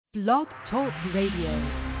Blog Talk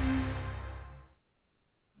Radio.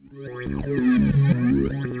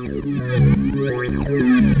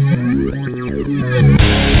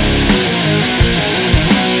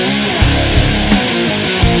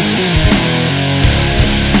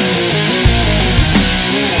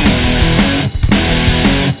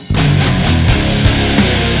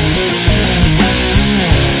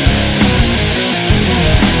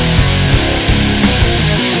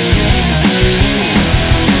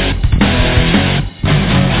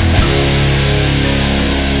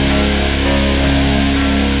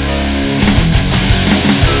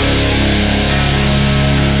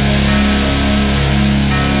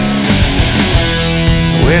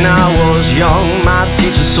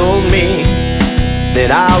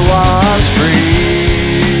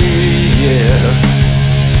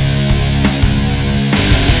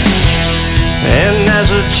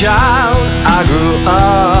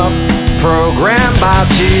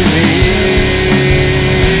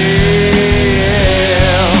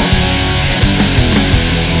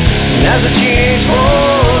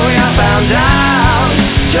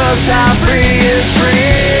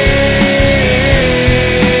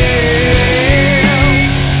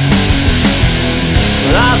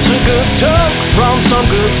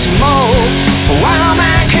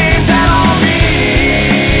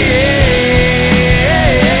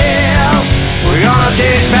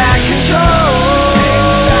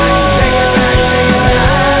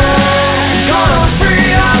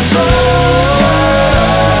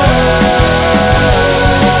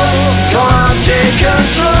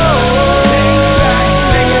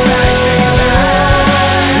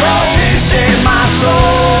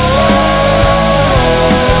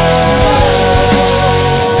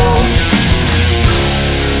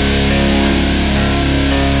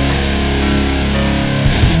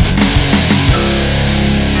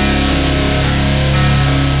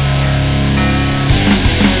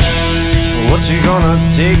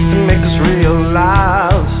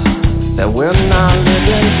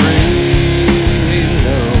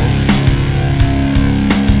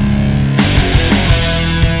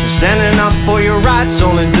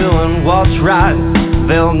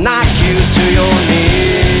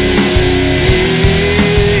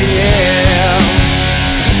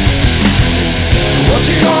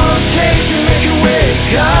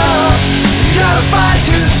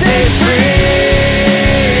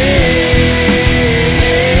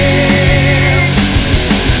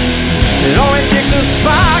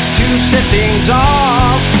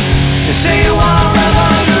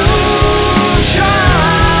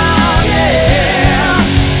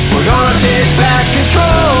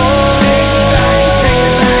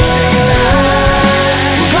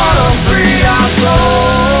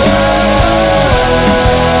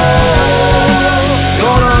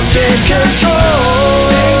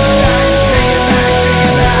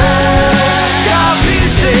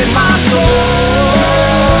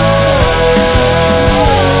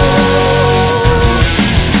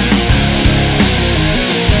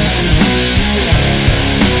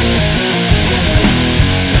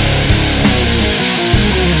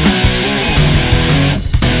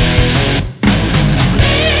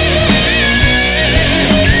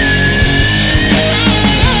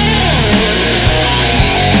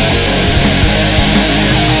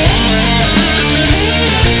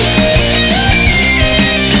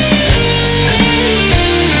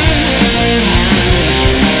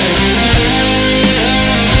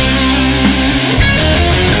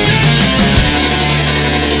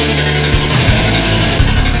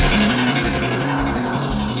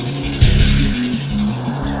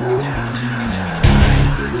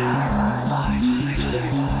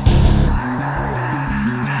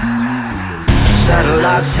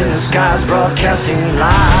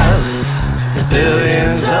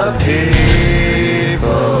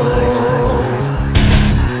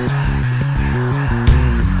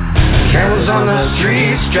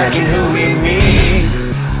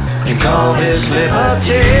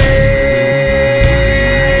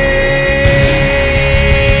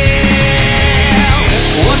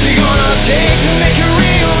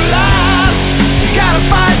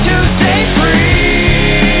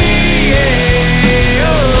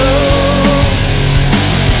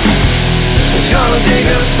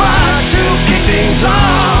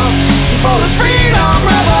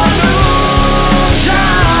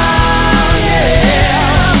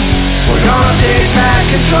 Take back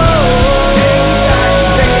control.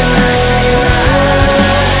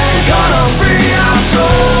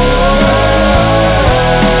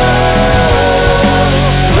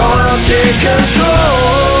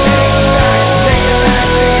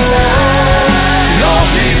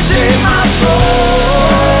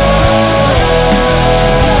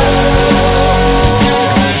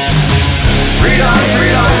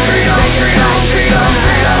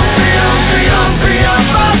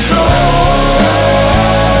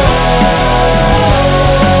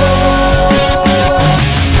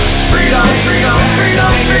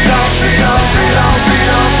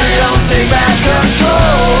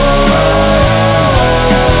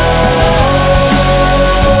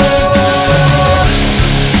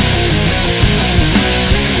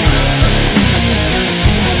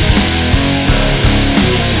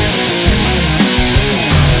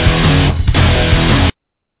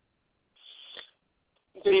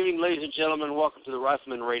 ladies and gentlemen. Welcome to the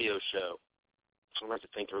Rifleman Radio Show. I'd like to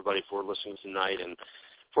thank everybody for listening tonight and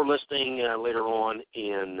for listening later on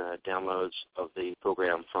in downloads of the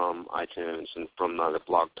program from iTunes and from the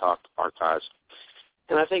Blog Talk archives.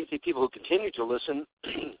 And I thank the people who continue to listen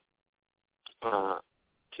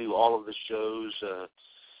to all of the shows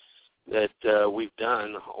that we've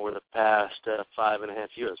done over the past 5.5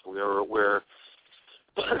 years.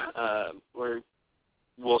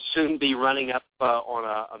 We'll soon be running up on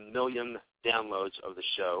a million downloads of the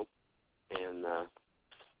show, and I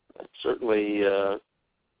certainly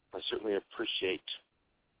appreciate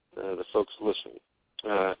the folks listening.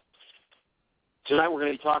 Tonight we're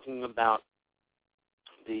going to be talking about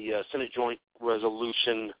the Senate Joint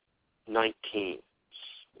Resolution 19,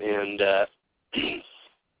 and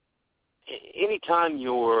anytime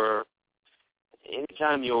you're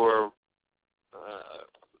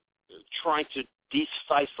trying to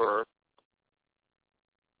decipher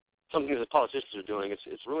something that the politicians are doing,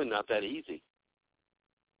 it's really not that easy,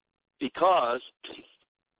 because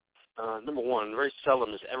number one, very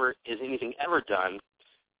seldom is anything ever done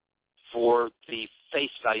for the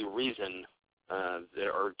face value reason that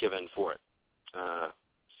are given for it.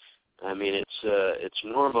 I mean, it's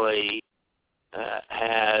normally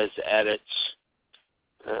has at its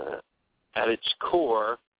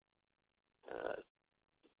core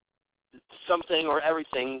something or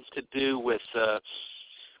everything to do with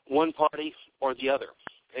one party or the other.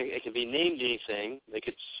 It can be named anything. They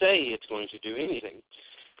could say it's going to do anything.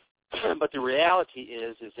 But the reality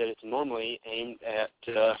is that it's normally aimed at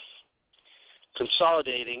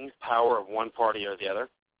consolidating power of one party or the other,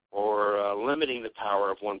 or limiting the power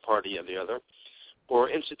of one party or the other, or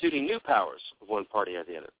instituting new powers of one party or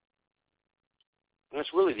the other. And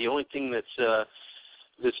that's really the only thing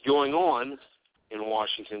that's going on in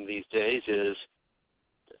Washington these days is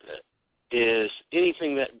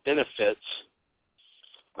anything that benefits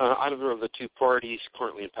either of the two parties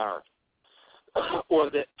currently in power, or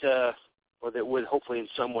that would hopefully in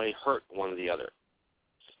some way hurt one or the other.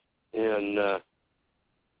 And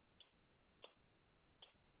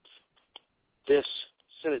this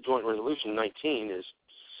Senate Joint Resolution 19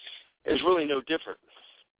 is really no different.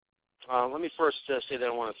 Let me first say that I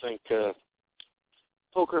want to thank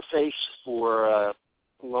Poker Face for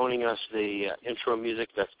loaning us the intro music.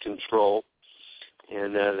 That's Control,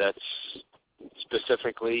 and that's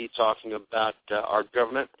specifically talking about our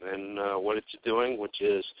government and what it's doing, which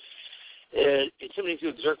is it's attempting to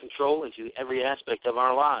exert control into every aspect of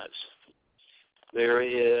our lives. There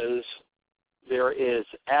is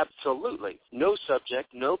absolutely no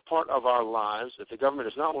subject, no part of our lives that the government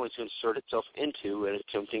is not willing to insert itself into and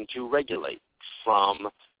attempting to regulate,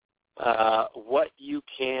 from what you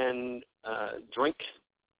can drink,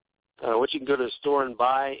 what you can go to the store and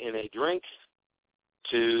buy in a drink,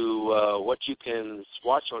 to what you can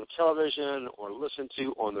watch on television or listen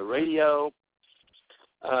to on the radio,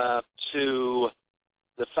 to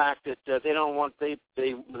the fact that they want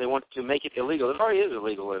to make it illegal. It already is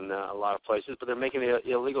illegal in a lot of places, but they're making it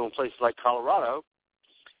illegal in places like Colorado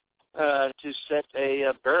to set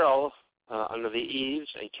a barrel under the eaves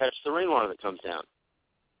and catch the rainwater that comes down.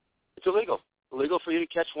 It's illegal for you to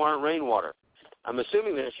catch rainwater. I'm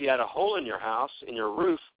assuming that if you had a hole in your house, in your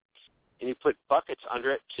roof, and you put buckets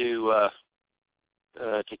under it to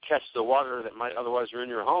catch the water that might otherwise ruin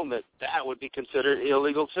your home, that would be considered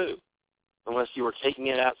illegal too, unless you were taking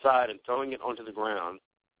it outside and throwing it onto the ground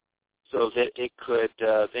so that it could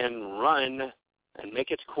then run and make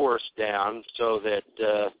its course down, so that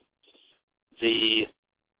the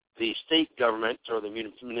state government or the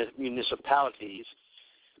municipalities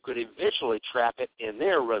could eventually trap it in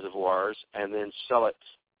their reservoirs and then sell it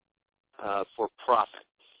for profit.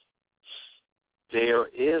 There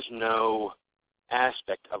is no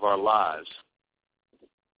aspect of our lives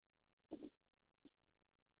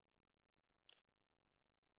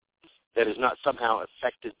that is not somehow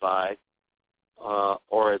affected by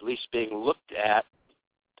or at least being looked at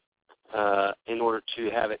in order to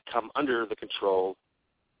have it come under the control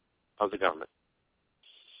of the government.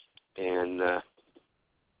 And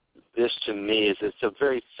this, to me, it's a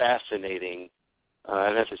very fascinating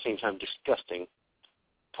and at the same time disgusting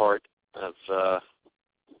part of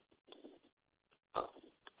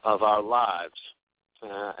our lives,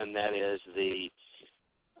 and that is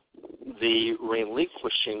the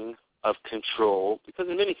relinquishing of control. Because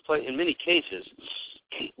in many cases,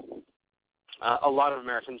 a lot of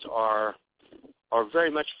Americans are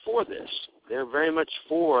very much for this. They're very much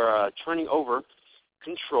for turning over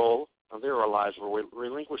control of their lives, or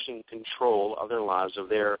relinquishing control of their lives, of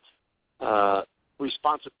their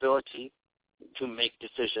responsibility to make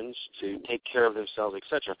decisions, to take care of themselves,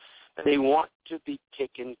 etc. They want to be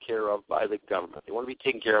taken care of by the government. They want to be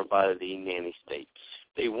taken care of by the nanny state.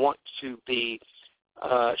 They want to be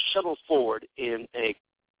shuttled forward in a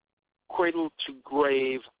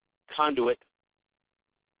cradle-to-grave conduit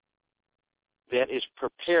that is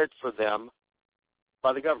prepared for them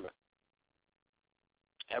by the government.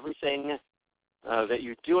 Everything that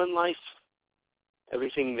you do in life,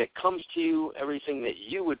 everything that comes to you, everything that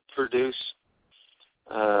you would produce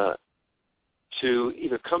to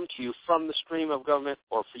either come to you from the stream of government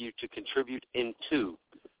or for you to contribute into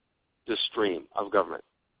the stream of government.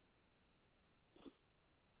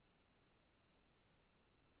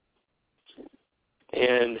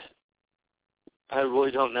 And I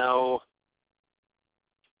really don't know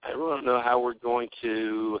how we're going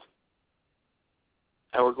to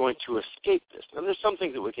escape this. And there's some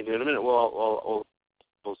things that we can do. In a minute, we'll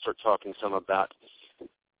start talking some about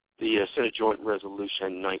the Senate Joint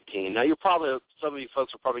Resolution 19. Now, some of you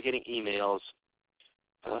folks are probably getting emails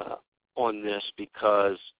on this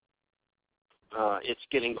because it's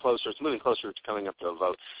getting closer. It's moving closer to coming up to a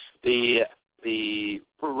vote. The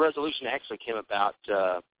resolution actually came about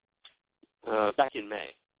back in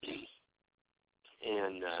May,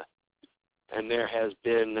 and there has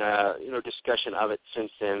been discussion of it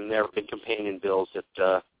since then. There have been companion bills that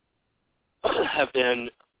have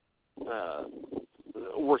been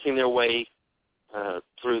working their way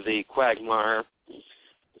through the quagmire,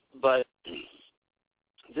 but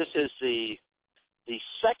this is the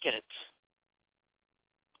second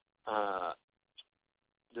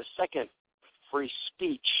free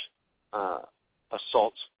speech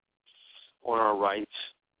assault on our rights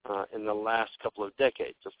in the last couple of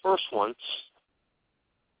decades. The first one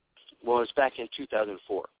was back in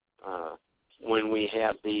 2004 when we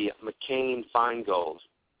had the McCain-Feingold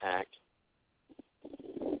Act.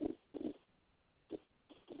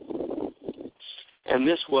 And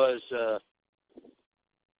this was an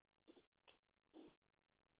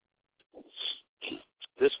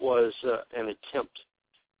attempt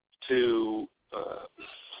to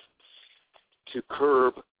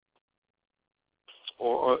curb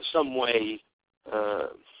or some way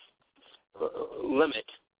limit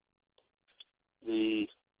the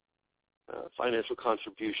financial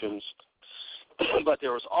contributions. But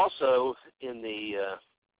there was also in the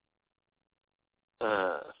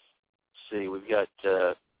we've got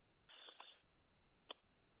it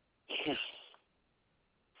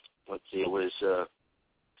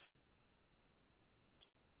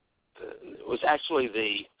was actually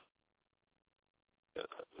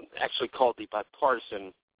called the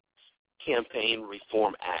Bipartisan Campaign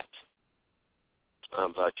Reform Act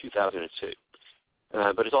of 2002,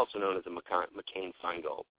 but it's also known as the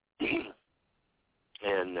McCain-Feingold.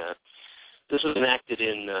 And this was enacted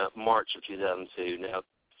in March of 2002. Now,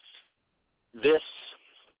 this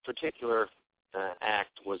particular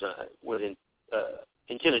act was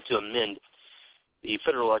intended to amend the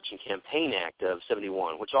Federal Election Campaign Act of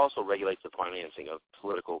 71, which also regulates the financing of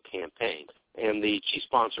political campaigns. And the chief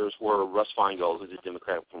sponsors were Russ Feingold, who's a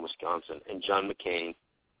Democrat from Wisconsin, and John McCain,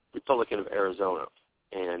 Republican of Arizona.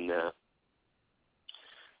 And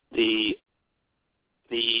the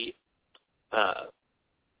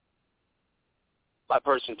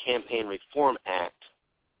Bipartisan Campaign Reform Act,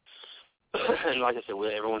 and like I said,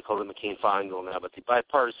 everyone called it McCain-Feingold now, but the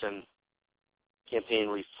Bipartisan Campaign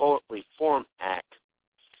Reform Act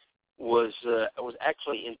was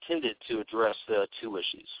actually intended to address two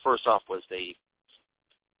issues. First off was the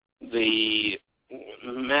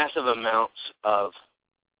massive amounts of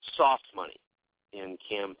soft money in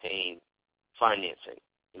campaign financing.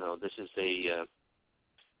 This is the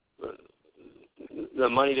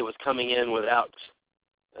money that was coming in without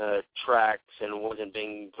tracks and wasn't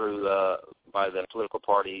being through by the political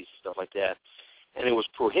parties, stuff like that. And it was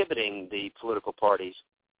prohibiting the political parties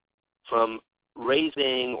from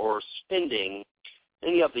raising or spending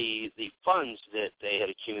any of the funds that they had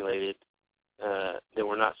accumulated that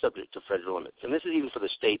were not subject to federal limits. And this is even for the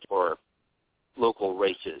state or local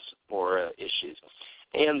races or issues.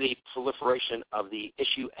 And the proliferation of the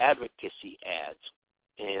issue advocacy ads.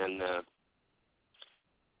 And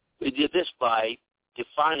we did this by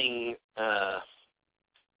defining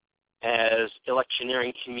as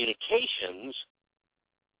electioneering communications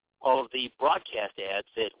all of the broadcast ads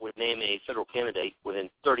that would name a federal candidate within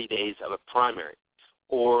 30 days of a primary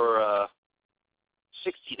or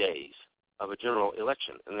 60 days of a general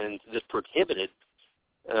election. And then this prohibited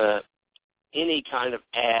any kind of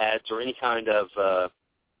ads or any kind of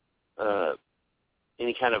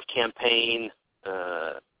campaign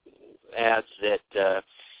ads that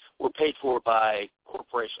were paid for by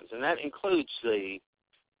corporations. And that includes the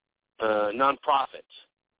nonprofits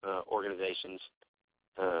organizations,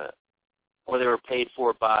 or they were paid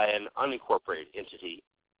for by an unincorporated entity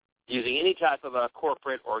using any type of a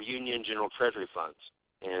corporate or union general treasury funds.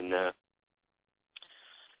 And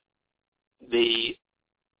the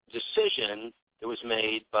decision that was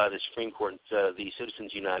made by the Supreme Court, the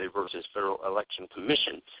Citizens United versus Federal Election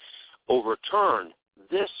Commission, overturned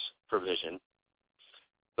this provision,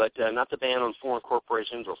 but not the ban on foreign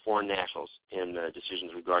corporations or foreign nationals in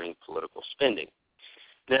decisions regarding political spending.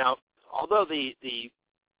 Now, although the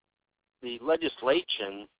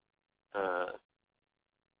legislation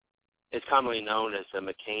is commonly known as the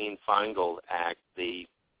McCain-Feingold Act, the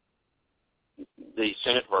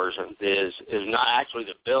Senate version is not actually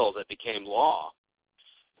the bill that became law.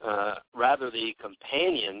 Rather, the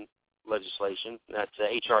companion legislation, that's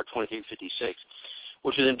HR19,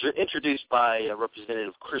 which was introduced by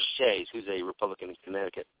Representative Chris Shays, who's a Republican in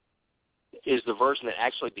Connecticut, is the version that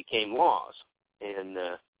actually became laws. And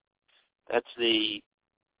that's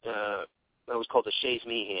that was called the Shays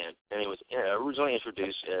Meehan, and it was originally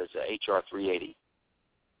introduced as HR380.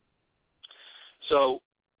 So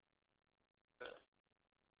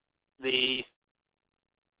the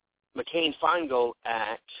McCain-Feingold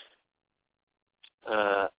Act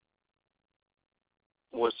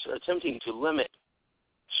was attempting to limit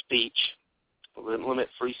speech, limit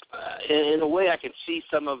free speech. In a way, I can see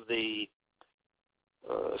some of the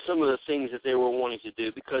things that they were wanting to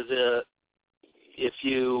do, because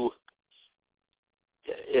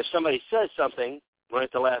if somebody says something right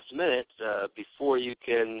at the last minute, before you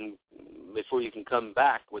can come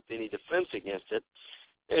back with any defense against it,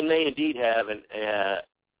 it may indeed have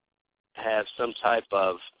some type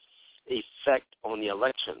of effect on the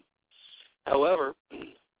election. However,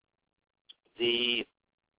 the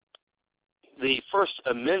First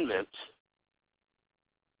Amendment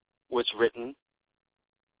was written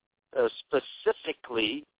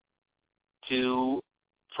specifically to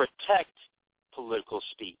protect political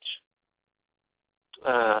speech.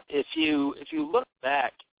 If you look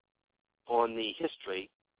back on the history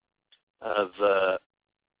of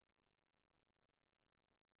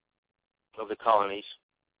the colonies,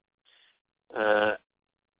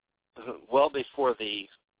 well before the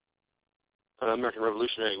American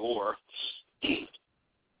Revolutionary War,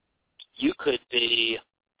 you could be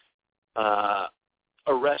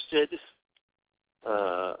arrested,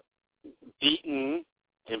 beaten,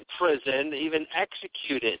 imprisoned, even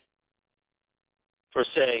executed for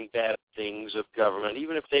saying bad things of government,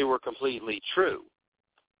 even if they were completely true.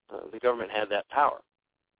 The government had that power.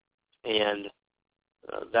 And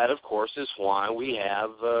that, of course, is why we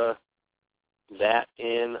have that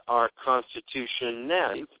in our Constitution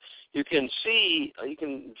now. You can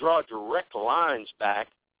draw direct lines back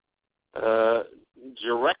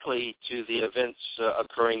directly to the events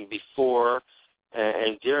occurring before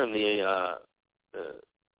and during the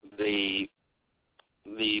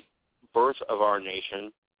birth of our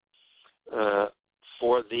nation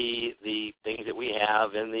for the things that we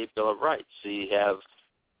have in the Bill of Rights. So you have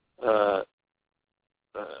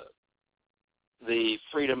the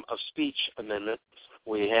Freedom of Speech Amendment.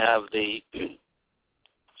 We have the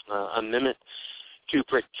amendment to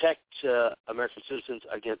protect American citizens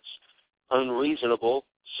against unreasonable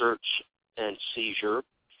search and seizure.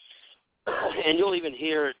 And you even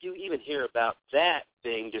hear about that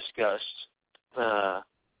being discussed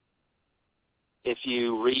if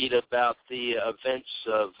you read about the events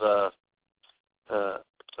of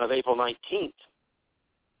April 19th.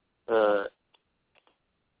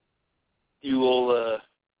 You will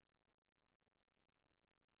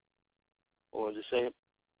what was I saying?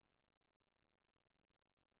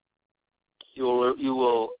 You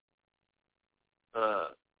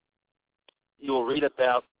will read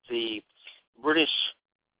about the British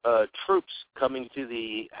troops coming to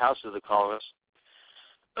the house of the colonists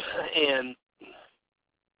and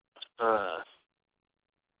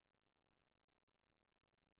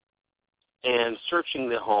searching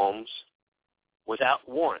the homes without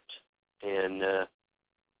warrant, and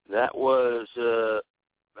that was a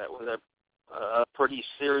pretty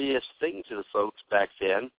serious thing to the folks back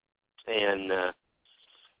then, and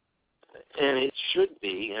it should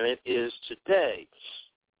be, and it is today.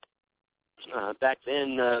 Back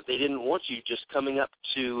then, they didn't want you just coming up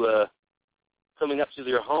to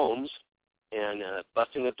their homes and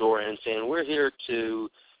busting the door in and saying, "We're here to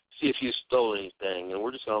see if you stole anything, and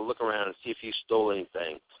we're just going to look around and see if you stole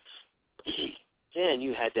anything." And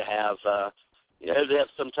you had to have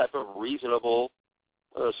some type of reasonable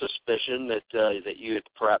suspicion that you had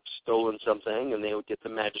perhaps stolen something, and they would get the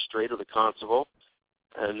magistrate or the constable,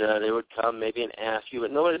 and they would come maybe and ask you.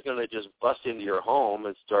 But nobody's going to just bust into your home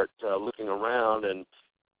and start looking around and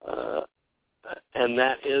and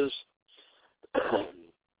that is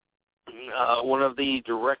one of the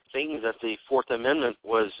direct things that the Fourth Amendment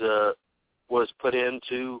was put in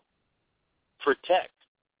to protect.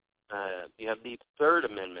 You have the Third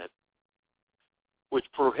Amendment, which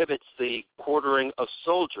prohibits the quartering of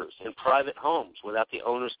soldiers in private homes without the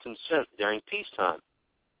owner's consent during peacetime.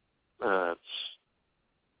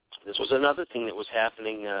 This was another thing that was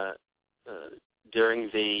happening during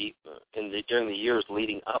the years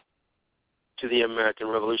leading up to the American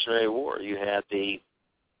Revolutionary War. You had the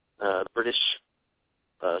British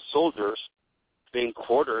soldiers being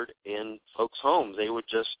quartered in folks' homes. They would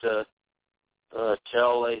just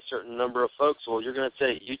tell a certain number of folks, well, you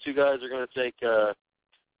two guys are going to take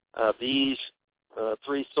these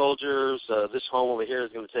 3 soldiers, this home over here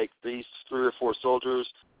is going to take these 3 or 4 soldiers,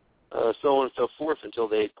 so on and so forth, until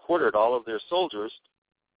they had quartered all of their soldiers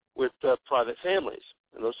with private families.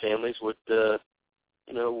 And those families would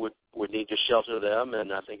need to shelter them,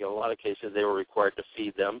 and I think in a lot of cases they were required to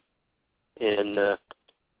feed them. And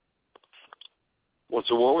once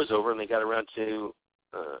the war was over and they got around to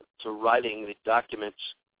writing the documents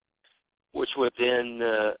which would then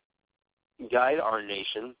guide our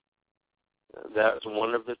nation, that was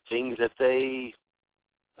one of the things that they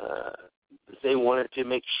wanted to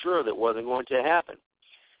make sure that wasn't going to happen.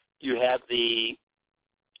 You had in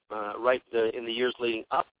the years leading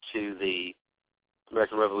up to the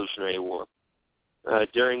American Revolutionary War,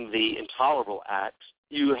 during the Intolerable Act,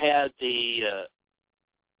 you had the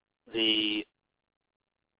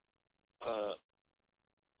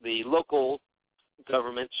local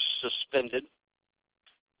government suspended,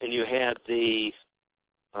 and you had the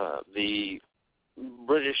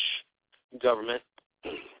British government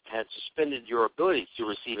had suspended your ability to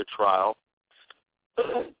receive a trial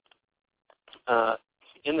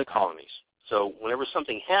in the colonies. So whenever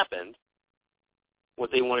something happened,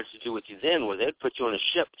 what they wanted to do with you then was they'd put you on a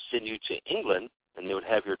ship, send you to England, and they would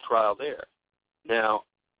have your trial there. Now,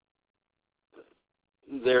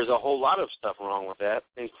 there's a whole lot of stuff wrong with that,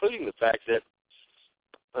 including the fact that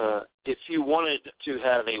if you wanted to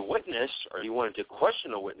have a witness or you wanted to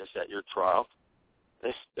question a witness at your trial,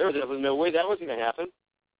 there was no way that was going to happen.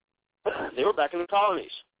 They were back in the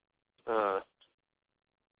colonies.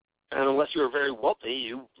 And unless you were very wealthy,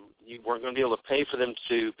 you weren't going to be able to pay for them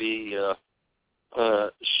to be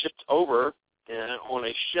shipped over on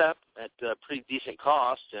a ship at a pretty decent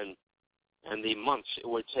cost, and the months it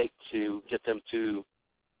would take to get them to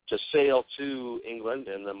sail to England,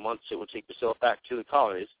 and the months it would take to sail back to the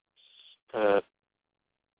colonies.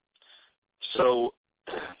 So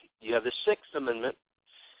you have the Sixth Amendment,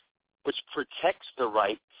 which protects the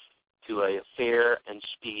right to a fair and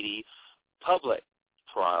speedy public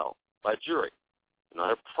trial by jury,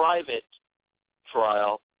 not a private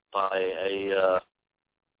trial by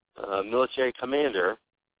a military commander,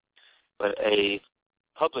 but a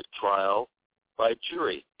public trial by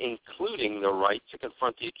jury, including the right to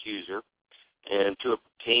confront the accuser and to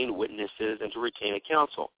obtain witnesses and to retain a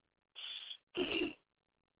counsel.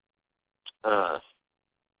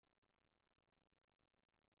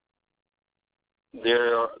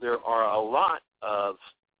 There are a lot of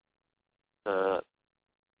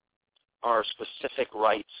our specific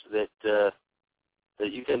rights that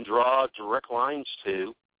you can draw direct lines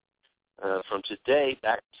to from today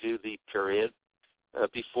back to the period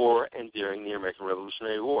before and during the American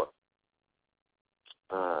Revolutionary War.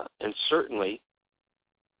 And certainly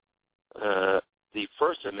the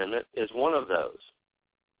First Amendment is one of those.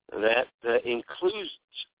 That includes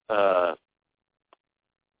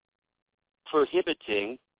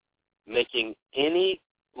prohibiting making any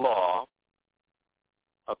law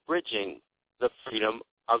abridging the freedom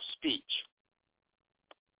of speech.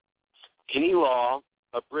 Any law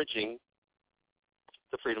abridging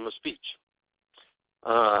the freedom of speech.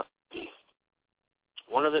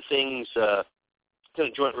 One of the things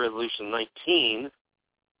Joint Resolution 19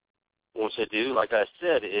 wants to do, like I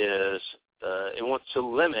said, is it wants to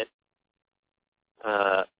limit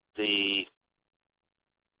the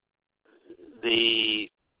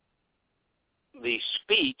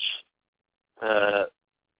speech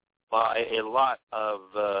by a lot of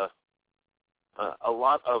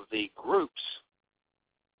the groups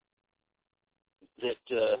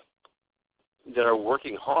that are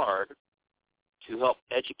working hard to help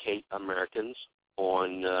educate Americans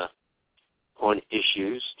on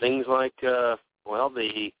issues, things like the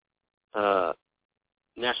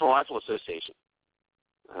National Rifle Association.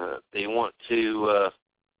 They want to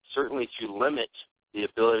certainly to limit the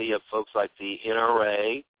ability of folks like the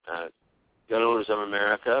NRA, Gun Owners of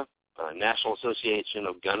America, National Association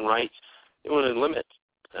of Gun Rights. They want to limit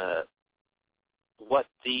what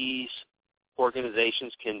these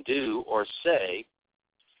organizations can do or say,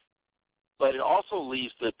 but it also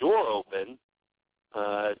leaves the door open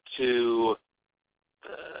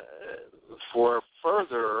for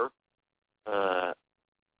further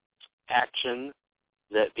action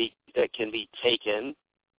that can be taken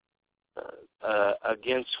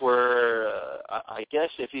against where I guess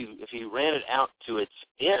if you ran it out to its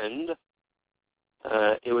end,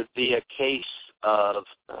 it would be a case of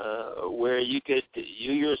where you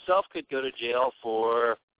yourself could go to jail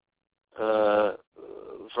for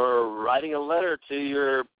writing a letter to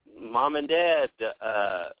your mom and dad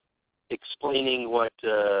explaining what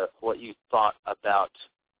you thought about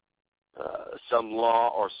some law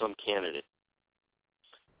or some candidate.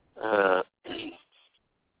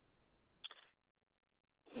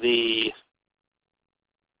 The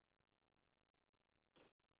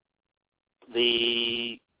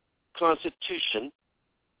Constitution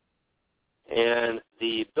and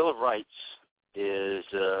the Bill of Rights is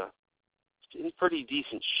in pretty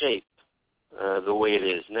decent shape the way it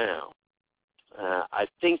is now. I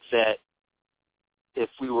think that if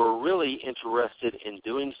we were really interested in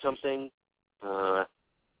doing something, I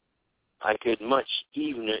could much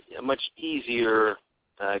easier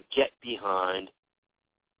get behind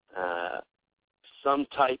some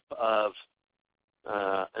type of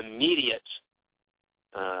immediate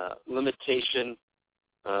limitation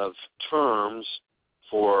of terms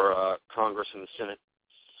for Congress and the Senate.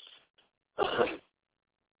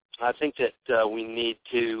 I think that we need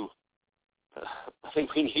to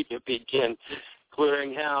begin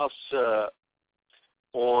clearing house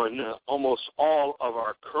on almost all of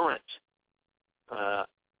our current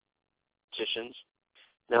petitions.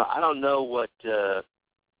 Now, I don't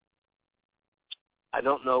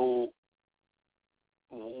know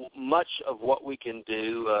much of what we can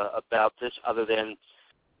do about this other than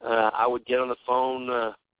I would get on the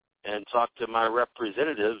phone and talk to my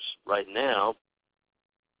representatives right now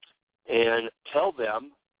and tell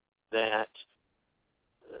them that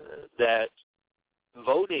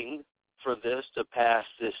voting for this to pass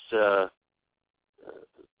this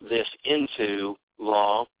into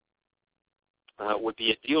law would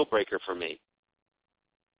be a deal breaker for me.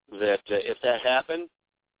 That if that happened,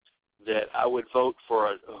 that I would vote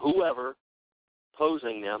for whoever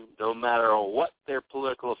opposing them, no matter what their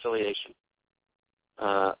political affiliation,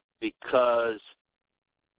 because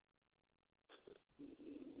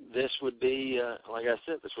this would be, like I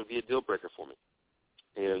said, this would be a deal breaker for me.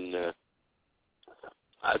 And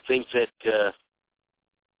I think that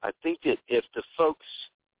if the folks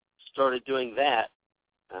started doing that,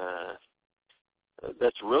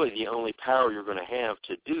 that's really the only power you're going to have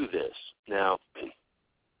to do this. Now,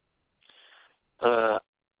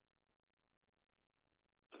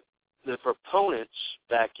 the proponents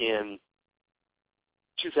back in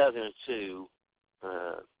 2002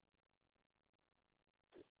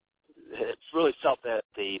 had really felt that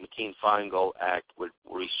the McCain-Feingold Act would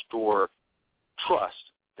restore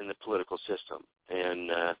trust in the political system,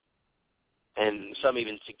 and some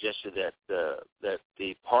even suggested that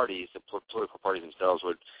the parties, the political parties themselves,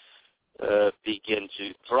 would begin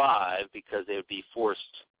to thrive because they would be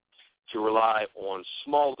forced to rely on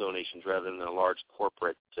small donations rather than the large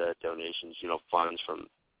corporate donations, funds from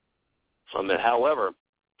it. However,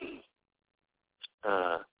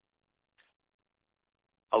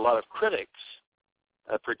 a lot of critics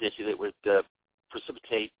predicted it would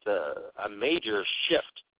precipitate a major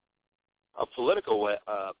shift of political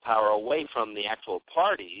power away from the actual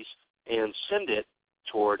parties and send it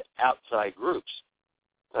toward outside groups,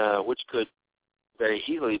 which could very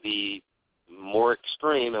easily be more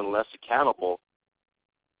extreme and less accountable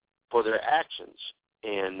for their actions.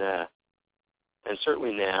 And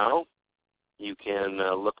certainly now you can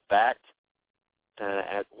look back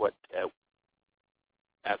at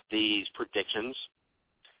these predictions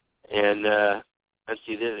and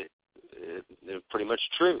see that they're pretty much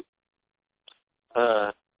true.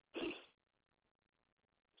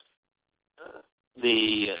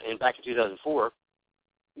 Back in 2004,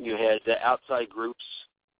 you had outside groups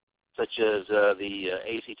such as the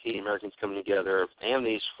ACT, Americans Coming Together, and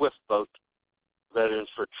the Swift Boat Veterans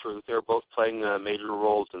for Truth. They're both playing major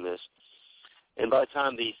roles in this. And by the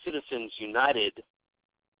time the Citizens United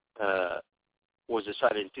was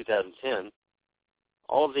decided in 2010,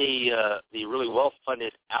 all the really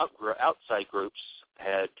well-funded outside groups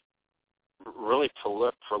had really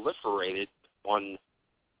proliferated on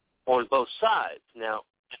both sides. Now,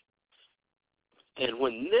 and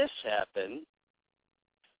when this happened,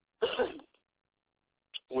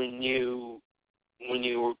 when you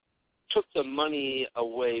took the money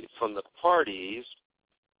away from the parties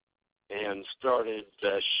and started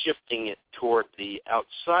shifting it toward the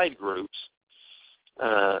outside groups,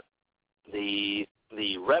 the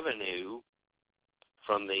revenue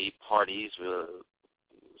from the parties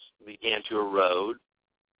began to erode.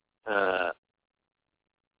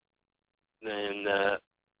 Then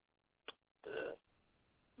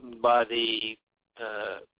by the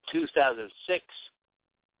 2006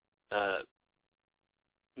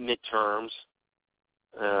 midterms,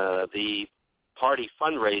 the party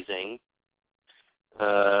fundraising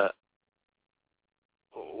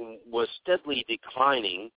was steadily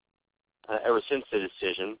declining ever since the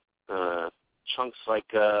decision. Chunks like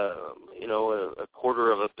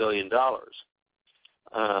 $250 million.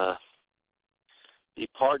 The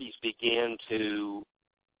parties began to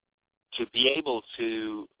be able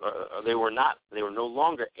to. They were no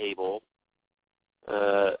longer able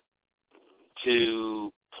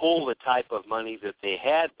to pull the type of money that they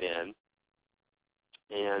had been,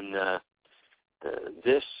 and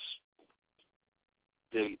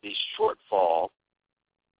the shortfall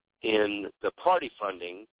in the party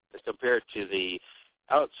funding as compared to the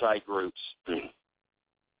outside groups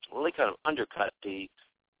really kind of undercut the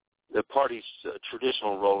party's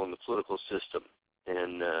traditional role in the political system,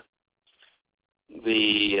 and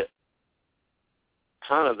the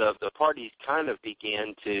parties kind of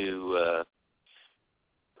began to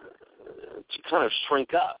kind of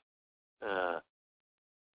shrink up.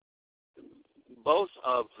 Both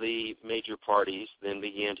of the major parties then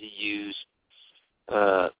began to use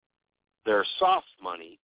their soft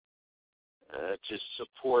money to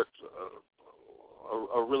support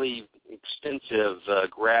a really extensive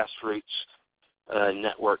grassroots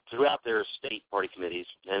network throughout their state party committees.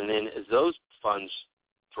 And then as those funds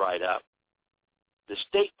dried up, the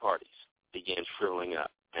state parties began shriveling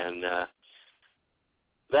up. And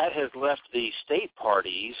that has left the state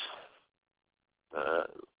parties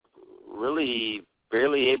really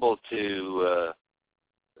barely able to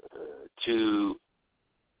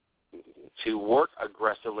work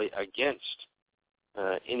aggressively against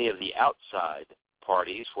any of the outside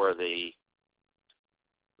parties where the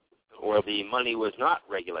money was not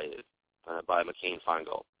regulated by McCain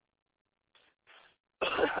Feingold.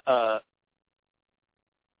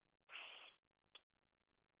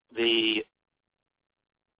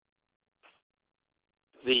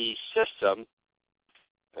 The system,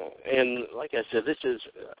 and like I said, this is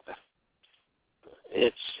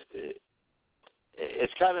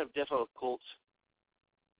it's kind of difficult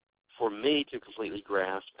for me to completely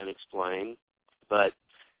grasp and explain, but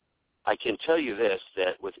I can tell you this,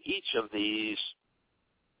 that with each of these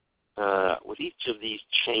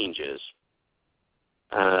changes,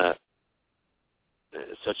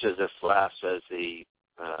 such as this last, as the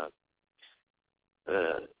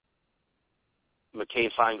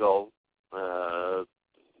McCain-Feingold,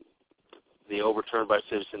 the overturn by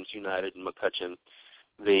Citizens United and McCutcheon,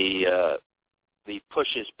 the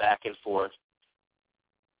pushes back and forth,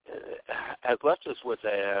 has left us with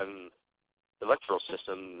an electoral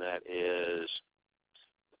system that is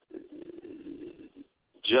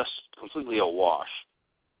just completely awash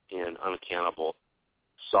in unaccountable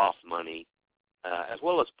soft money, as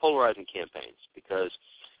well as polarizing campaigns. Because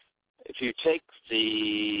if you take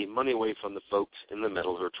the money away from the folks in the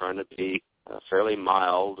middle who are trying to be fairly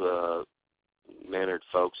mild-mannered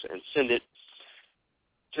folks and send it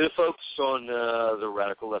to the folks on the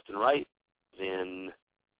radical left and right, then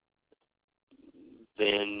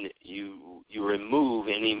you remove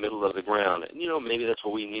any middle of the ground. And, maybe that's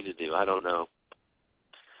what we need to do. I don't know.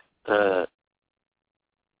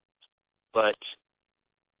 But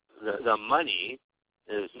the money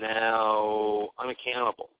is now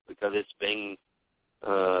unaccountable because it's being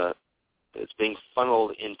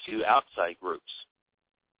funneled into outside groups.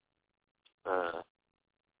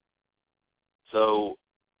 So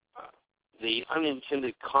the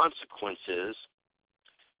unintended consequences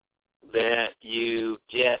that you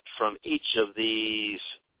get from each of these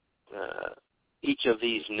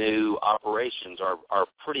new operations are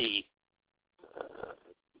pretty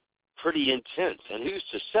intense. And who's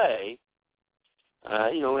to say,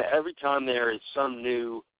 every time there is some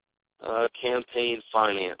new campaign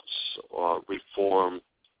finance or reform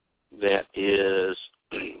that is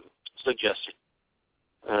suggested,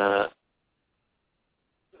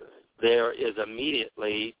 there is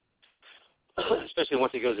immediately, especially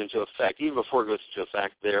once it goes into effect, even before it goes into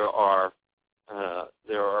effect, there are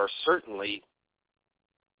certainly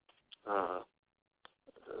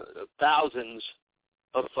thousands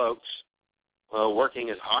of folks working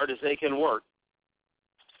as hard as they can work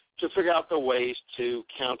to figure out the ways to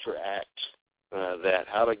counteract that,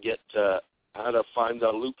 how to find the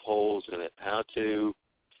loopholes in it, how to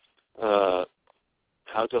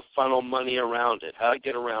how to funnel money around it, how to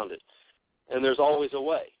get around it. And there's always a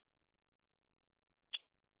way.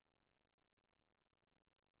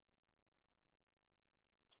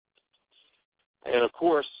 And, of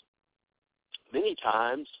course, many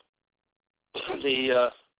times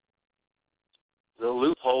the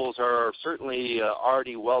loopholes are certainly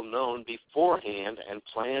already well known beforehand and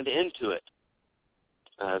planned into it,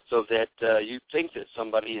 so that you think that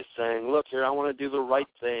somebody is saying, look, here, I want to do the right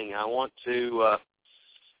thing. I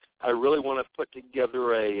really want to put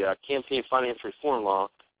together a campaign finance reform law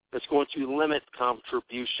that's going to limit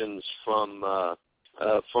contributions from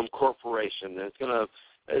corporations. And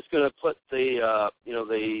it's going to put the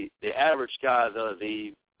average guy,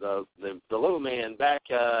 the little man back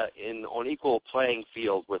on equal playing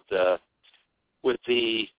field with the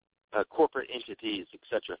corporate entities,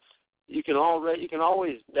 etc. You can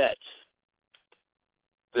always bet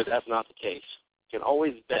that that's not the case. You can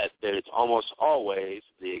always bet that it's almost always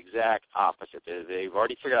the exact opposite. They've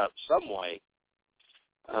already figured out some way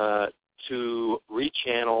to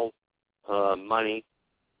rechannel money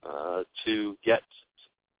to get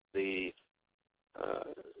the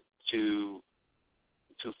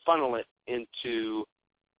to funnel it into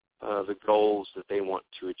the goals that they want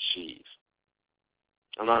to achieve.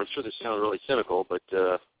 I'm sure this sounds really cynical, but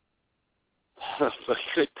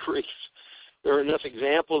good grief, there are enough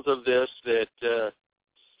examples of this that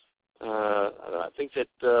I think that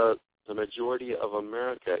the majority of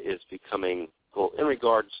America is becoming, well, in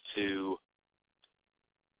regards to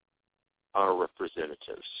our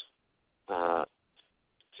representatives. It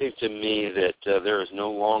seems to me that there is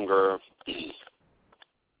no longer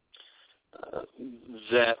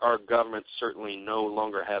that our government certainly no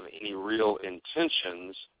longer have any real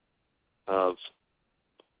intentions of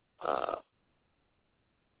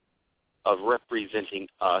representing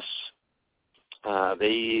us.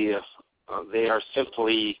 They are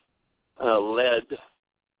simply led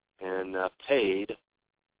and paid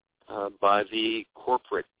by the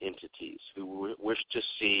corporate entities who wish to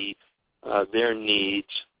see their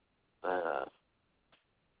needs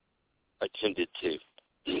attended to.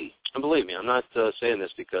 And believe me, I'm not saying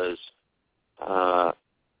this because I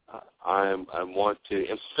want to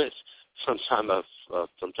implement some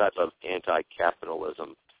type of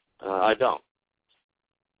anti-capitalism. I don't.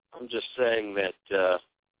 I'm just saying that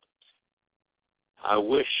I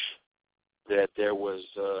wish that there was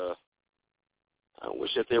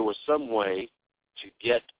some way to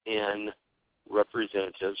get in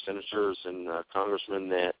representatives, senators, and congressmen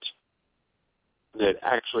that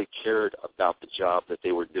actually cared about the job that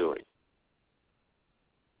they were doing.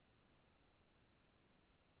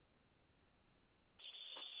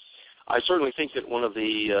 I certainly think that one of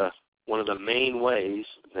the main ways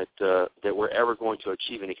that we're ever going to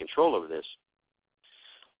achieve any control over this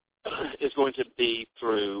is going to be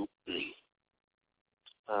through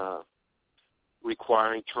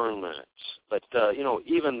requiring term limits. But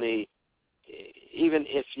even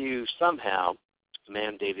if you somehow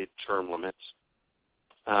mandated term limits,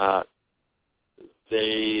 I'm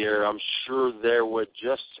sure there would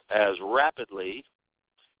just as rapidly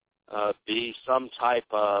be some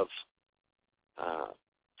type of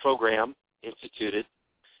program instituted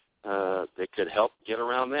that could help get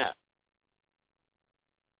around that.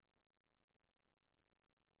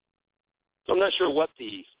 So I'm not sure what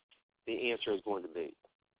the answer is going to be.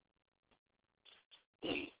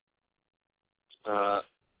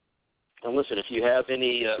 And listen, if you have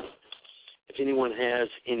any, if anyone has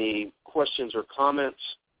any questions or comments,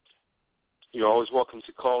 you're always welcome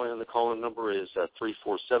to call in. The call-in number is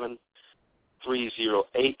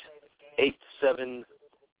 347-308-8790.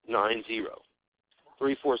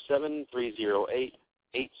 347-308-8790.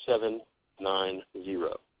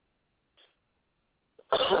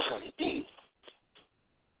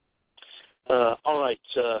 All right.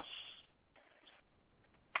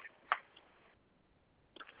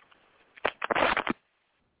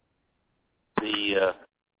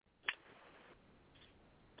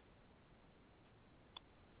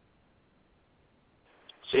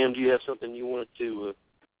 Sam, do you have something you wanted to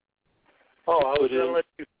I was going to let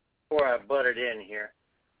you before I butted in here.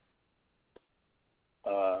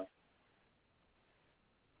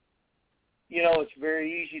 It's very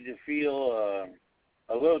easy to feel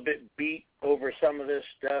a little bit beat over some of this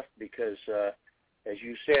stuff because, as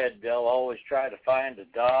you said, they'll always try to find a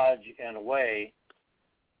dodge and a way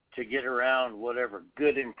to get around whatever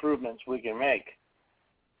good improvements we can make.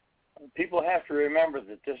 People have to remember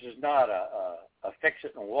that this is not a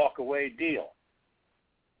fix-it-and-walk-away deal.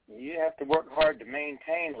 You have to work hard to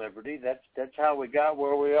maintain liberty. That's how we got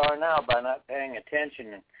where we are now, by not paying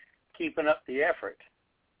attention and keeping up the effort.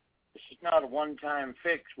 This is not a one-time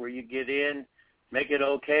fix where you get in, make it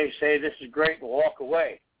okay, say this is great, and walk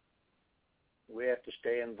away. We have to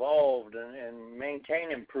stay involved and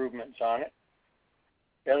maintain improvements on it.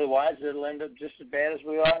 Otherwise, it'll end up just as bad as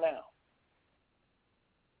we are now.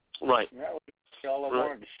 Right. And that was all I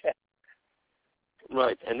wanted to say.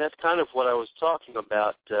 Right, and that's kind of what I was talking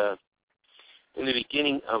about in the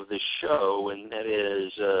beginning of the show, and that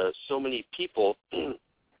is so many people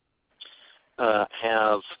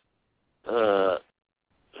have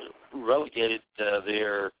relegated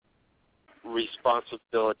their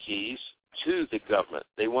responsibilities to the government.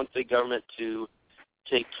 They want the government to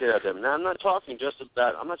take care of them. Now, I'm not talking just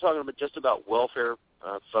about welfare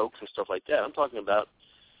folks and stuff like that. I'm talking about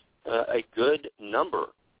a good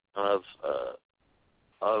number of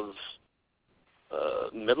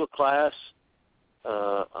middle class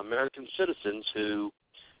American citizens who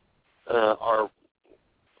are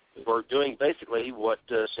doing basically what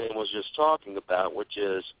Sam was just talking about, which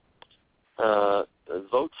is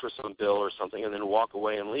vote for some bill or something and then walk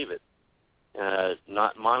away and leave it.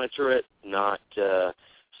 Not monitor it, not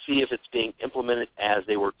see if it's being implemented as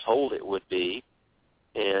they were told it would be,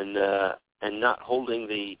 and not holding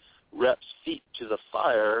the reps' feet to the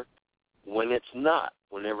fire when it's not.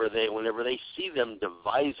 Whenever they see them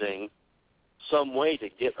devising some way to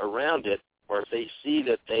get around it, or if they see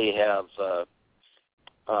that they have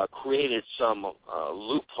created some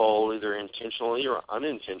loophole, either intentionally or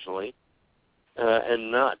unintentionally,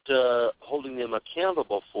 and not holding them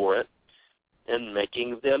accountable for it and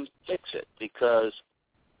making them fix it. Because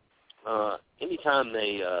anytime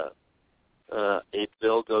a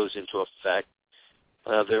bill goes into effect,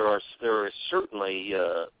 there are certainly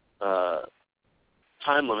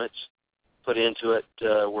time limits put into it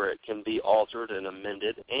where it can be altered and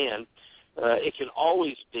amended, and it can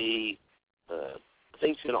always be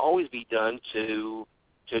things can always be done to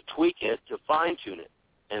tweak it, to fine tune it,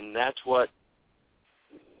 and that's what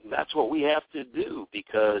we have to do,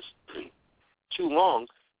 because too long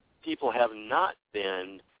people have not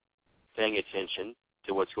been paying attention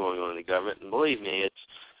to what's going on in the government, and believe me,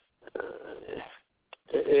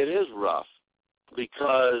 it is rough,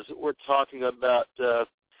 because we're talking about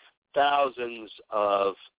thousands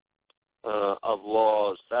of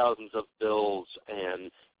laws, thousands of bills,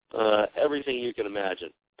 and everything you can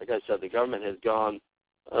imagine. Like I said, the government has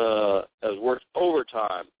worked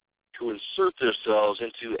overtime to insert themselves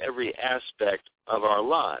into every aspect of our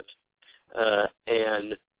lives,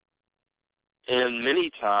 and many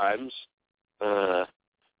times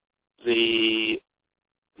the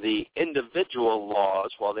individual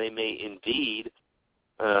laws, while they may indeed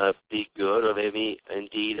be good, or they may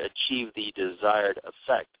indeed achieve the desired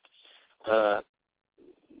effect,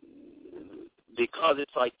 because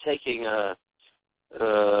it's like taking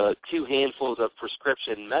 2 handfuls of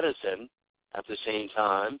prescription medicine at the same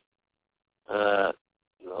time. A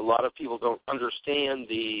lot of people don't understand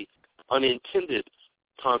the unintended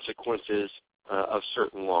consequences of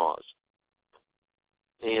certain laws.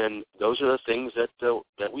 And those are the things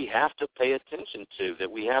that we have to pay attention to,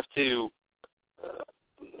 that we have to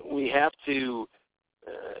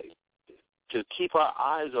keep our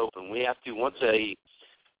eyes open. We have to, once a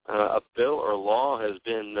bill or law has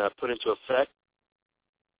been put into effect,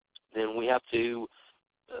 then we have to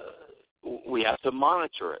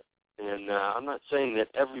monitor it. And I'm not saying that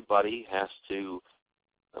everybody has to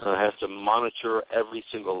monitor every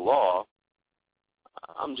single law.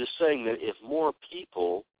 I'm just saying that if more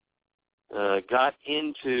people got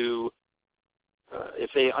into, if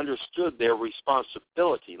they understood their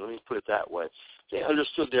responsibility, let me put it that way, if they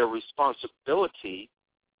understood their responsibility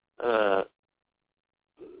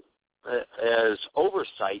as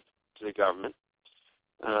oversight to the government,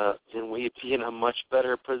 then we'd be in a much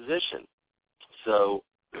better position. So,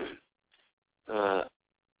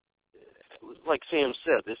 like Sam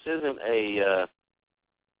said, this isn't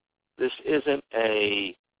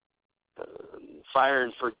a fire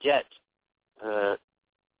and forget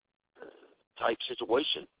type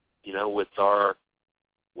situation, with our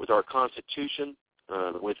Constitution,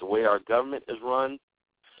 with the way our government is run.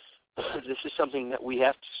 This is something that we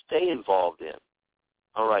have to stay involved in.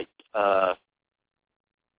 All right.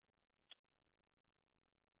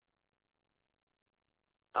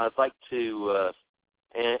 I'd like to,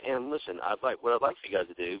 and listen, what I'd like for you guys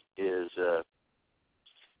to do is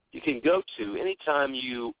you can go to, anytime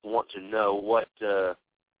you want to know what a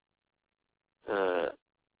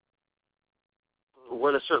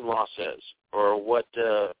certain law says, or what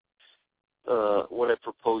a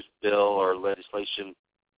proposed bill or legislation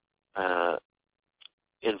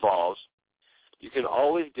involves, you can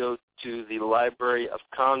always go to the Library of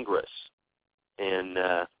Congress, and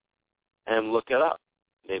and look it up.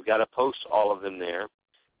 They've got to post all of them there,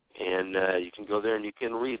 and you can go there and you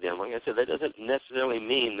can read them. Like I said, that doesn't necessarily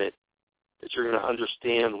mean that you're going to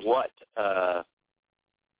understand what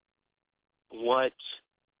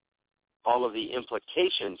all of the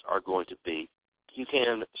implications are going to be. You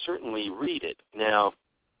can certainly read it. Now,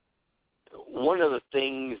 one of the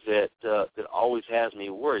things that always has me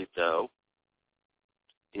worried, though,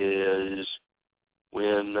 is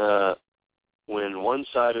when one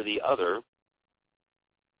side or the other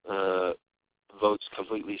votes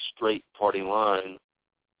completely straight party line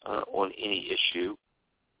on any issue,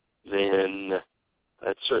 then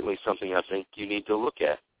that's certainly something I think you need to look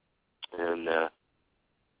at. And I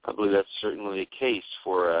believe that's certainly the case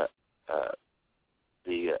for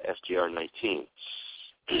the SJR19.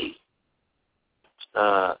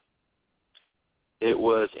 It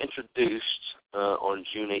was introduced on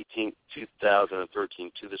June 18,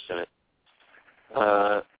 2013 to the Senate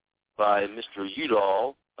by Mr.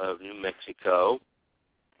 Udall of New Mexico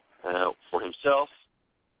for himself,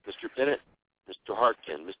 Mr. Bennett, Mr.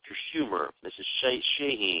 Harkin, Mr. Schumer, Mrs.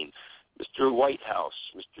 Shaheen, Mr.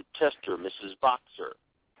 Whitehouse, Mr. Tester, Mrs. Boxer,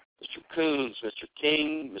 Mr. Coons, Mr.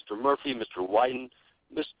 King, Mr. Murphy, Mr. Wyden,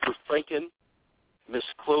 Mr. Franken, Ms.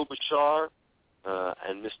 Klobuchar,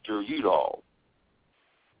 and Mr. Udall.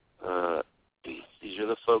 These are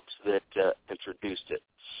the folks that introduced it.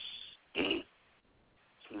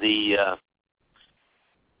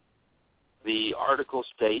 The article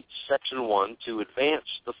states, Section 1, to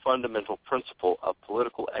advance the fundamental principle of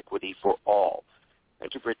political equity for all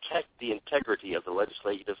and to protect the integrity of the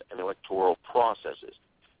legislative and electoral processes.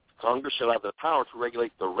 Congress shall have the power to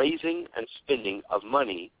regulate the raising and spending of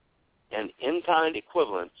money and in-kind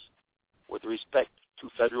equivalents with respect to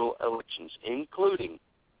federal elections, including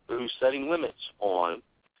through setting limits on,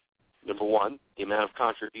 number one, the amount of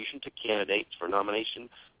contribution to candidates for nomination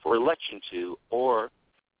for election to or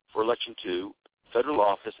for election to federal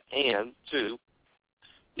office, and two,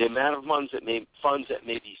 the amount of funds that may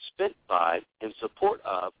be spent by, in support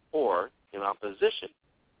of, or in opposition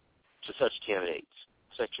to such candidates.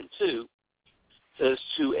 Section 2 says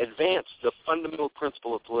to advance the fundamental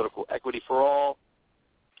principle of political equity for all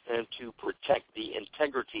and to protect the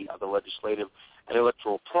integrity of the legislative and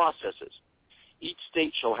electoral processes. Each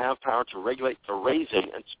state shall have power to regulate the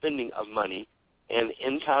raising and spending of money and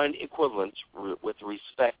in-kind equivalents with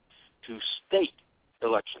respect to state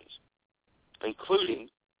elections, including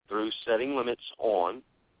through setting limits on,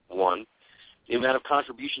 1, the amount of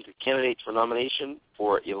contribution to candidates for nomination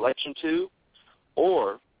for election to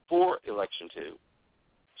or for election to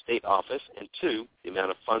state office, and 2, the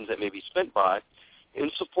amount of funds that may be spent by,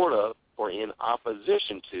 in support of, or in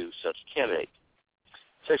opposition to such candidate.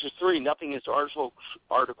 Section 3, nothing in this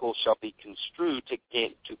article shall be construed to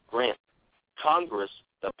grant Congress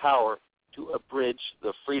the power to abridge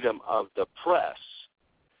the freedom of the press.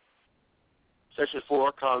 Section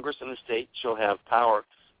 4, Congress and the state shall have power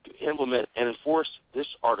to implement and enforce this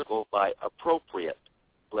article by appropriate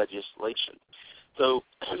legislation. So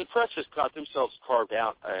the press has got themselves carved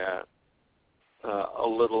out a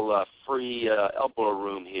little free elbow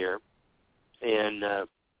room here, and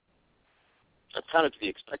that's kind of to be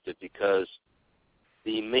expected because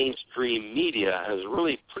the mainstream media has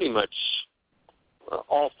really pretty much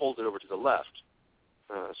all folded over to the left.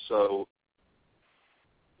 So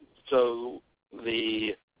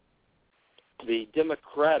the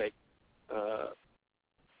Democratic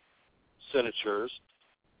senators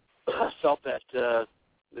felt that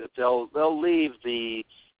they'll leave the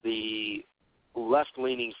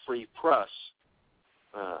left-leaning free press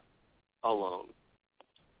alone,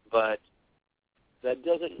 but that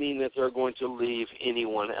doesn't mean that they're going to leave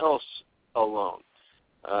anyone else alone.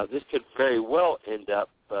 This could very well end up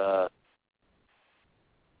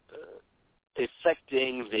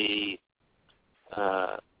affecting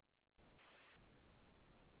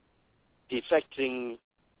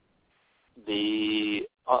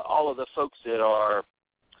all of the folks that are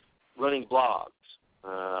running blogs,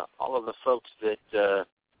 all of the folks that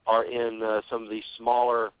are in some of these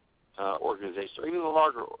smaller organizations, or even the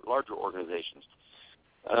larger organizations,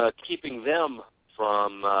 keeping them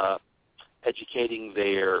from educating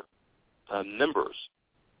their members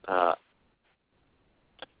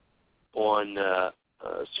on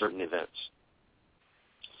certain events.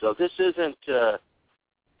 So this isn't.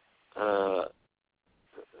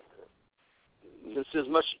 This is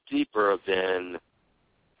much deeper than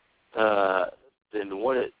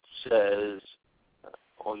what it says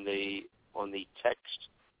on the text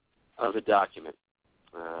of the document.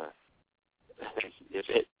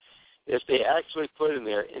 If they actually put in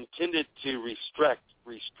there intended to restrict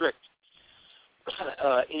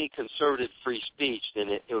any conservative free speech, then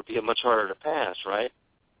it would be much harder to pass, right?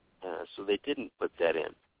 So they didn't put that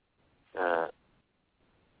in.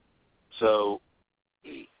 So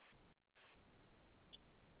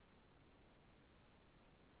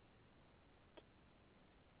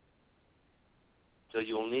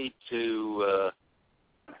you'll need to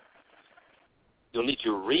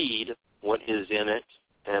read what is in it,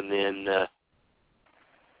 and then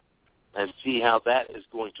and see how that is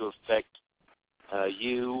going to affect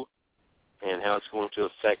you, and how it's going to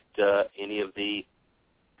affect any of the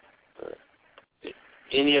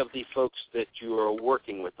folks that you are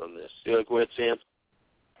working with on this. Go ahead, Sam.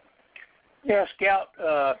 Yeah, Scout.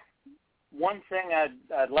 One thing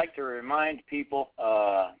I'd like to remind people.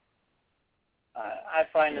 I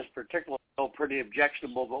find this particular bill pretty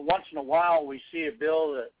objectionable, but once in a while we see a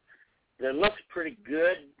bill that looks pretty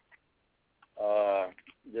good,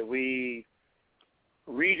 that we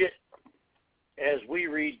read it as we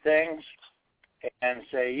read things and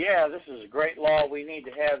say, yeah, this is a great law, we need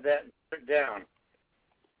to have that and put it down.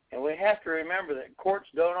 And we have to remember that courts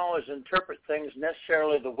don't always interpret things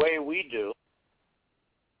necessarily the way we do,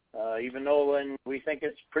 even though when we think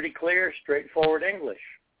it's pretty clear, straightforward English.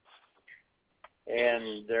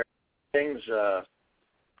 And there are things that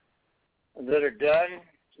are done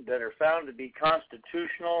that are found to be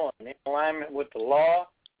constitutional and in alignment with the law.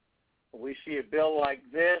 We see a bill like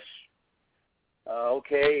this,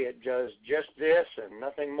 okay, it does just this and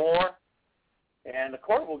nothing more, and the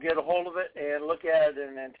court will get a hold of it and look at it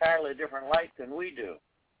in an entirely different light than we do.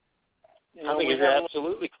 I think it's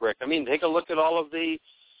absolutely correct. I mean, take a look at all of the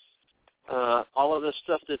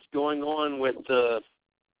stuff that's going on with the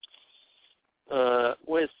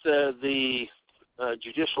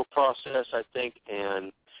judicial process, I think,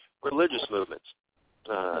 and religious movements.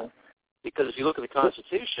 Because if you look at the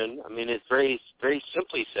Constitution, I mean, it very, very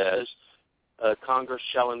simply says Congress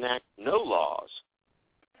shall enact no laws.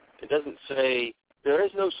 It doesn't say, there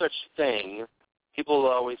is no such thing. People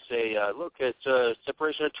always say, look, it's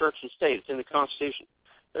separation of church and state. It's in the Constitution.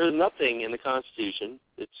 There's nothing in the Constitution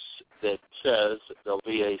that says there'll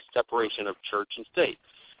be a separation of church and state.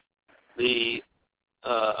 The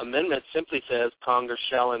amendment simply says Congress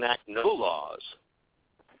shall enact no laws.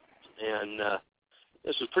 And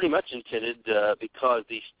this was pretty much intended because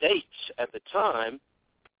the states at the time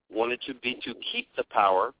wanted to keep the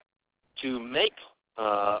power to make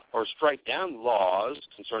or strike down laws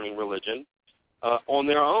concerning religion on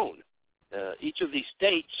their own. Each of these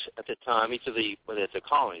states at the time, the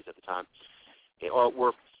colonies at the time,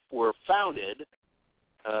 were founded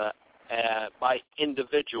by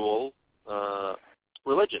individual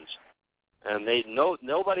religions, and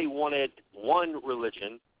nobody wanted one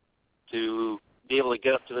religion to be able to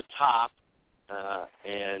get up to the top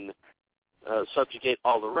and subjugate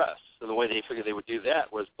all the rest. So the way they figured they would do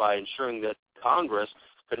that was by ensuring that Congress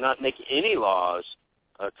could not make any laws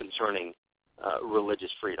concerning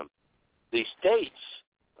religious freedom. The states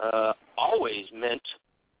always meant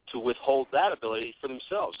to withhold that ability for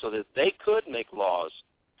themselves so that they could make laws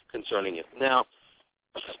concerning it. Now,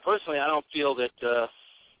 personally, I don't feel that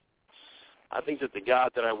I think that the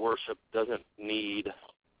God that I worship doesn't need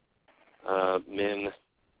men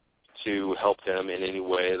to help him in any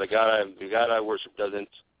way. The God I worship doesn't.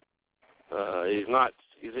 He's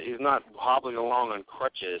not hobbling along on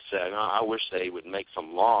crutches saying, I wish they would make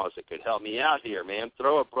some laws that could help me out here, man.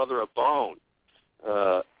 Throw a brother a bone.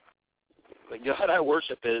 The God I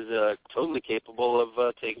worship is totally capable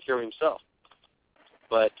of taking care of himself.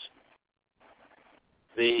 But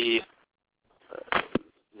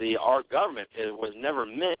our government was never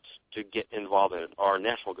meant to get involved in it, our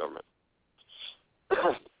national government.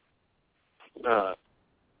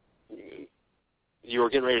 You were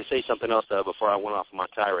getting ready to say something else before I went off my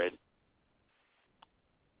tirade.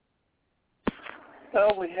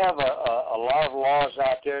 Well, we have a lot of laws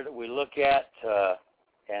out there that we look at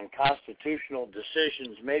and constitutional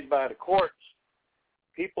decisions made by the courts.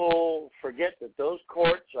 People forget that those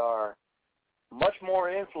courts are much more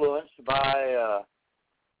influenced by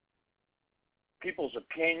people's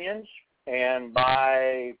opinions and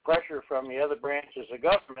by pressure from the other branches of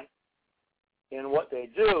government in what they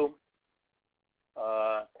do.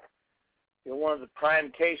 One of the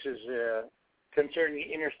prime cases concerning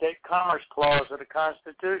the Interstate Commerce Clause of the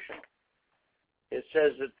Constitution. It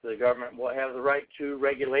says that the government will have the right to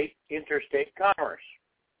regulate interstate commerce.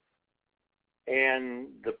 And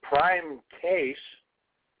the prime case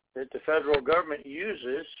that the federal government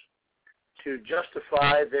uses to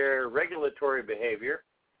justify their regulatory behavior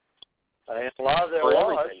and a lot of their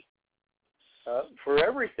laws for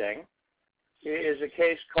everything is a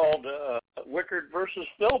case called Wickard versus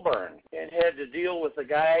Filburn and had to deal with a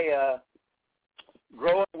guy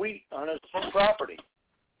growing wheat on his own property.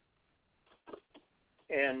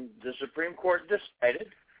 And the Supreme Court decided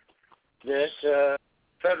that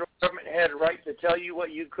federal government had a right to tell you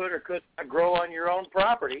what you could or could not grow on your own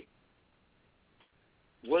property,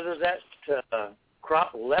 whether that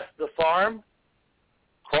crop left the farm,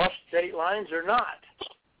 crossed state lines or not.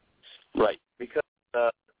 Right. Because,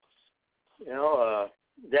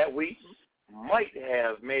 that wheat might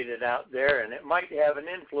have made it out there, and it might have an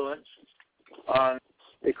influence on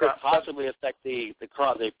it could possibly affect the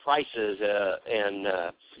prices and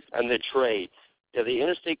the trade. Yeah, the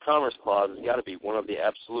Interstate Commerce Clause has got to be one of the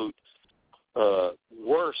absolute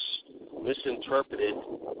worst misinterpreted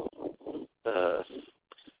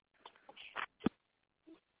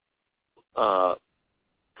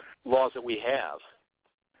laws that we have.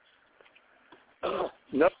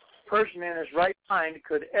 No person in his right mind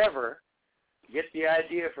could ever get the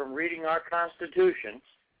idea from reading our Constitution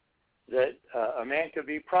that a man could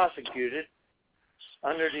be prosecuted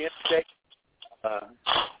under the Interstate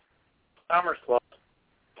Commerce Clause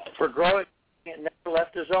for growing and never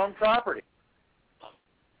left his own property.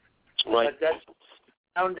 Right. But that's the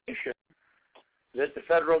foundation that the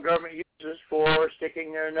federal government uses for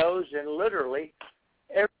sticking their nose in literally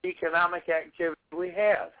every economic activity we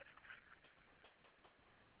have.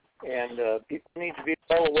 And people need to be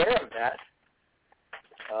well aware of that.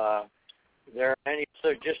 There are many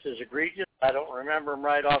other just as egregious. I don't remember them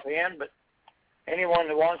right offhand, but anyone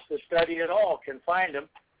that wants to study it all can find them.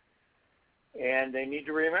 And they need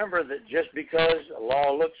to remember that just because a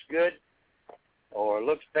law looks good or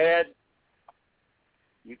looks bad,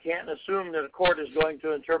 you can't assume that a court is going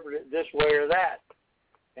to interpret it this way or that.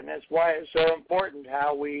 And that's why it's so important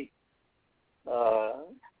how we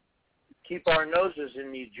keep our noses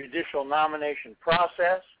in the judicial nomination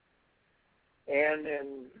process and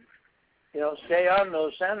stay on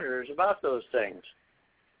those senators about those things.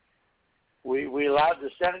 We allowed the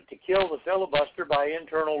Senate to kill the filibuster by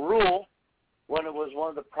internal rule when it was one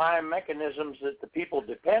of the prime mechanisms that the people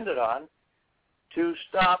depended on to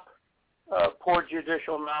stop poor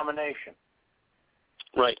judicial nomination.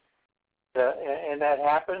 Right. And that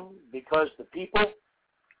happened because the people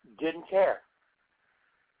didn't care.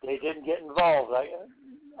 They didn't get involved.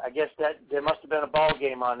 I guess that there must have been a ball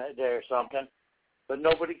game on that day or something, but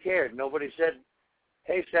nobody cared. Nobody said,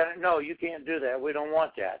 "Hey, Senate, no, you can't do that. We don't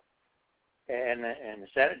want that." And the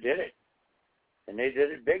Senate did it, and they did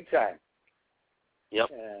it big time. Yep.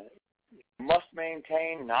 You must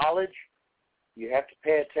maintain knowledge. You have to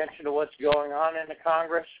pay attention to what's going on in the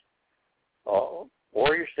Congress or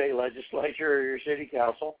your state legislature or your city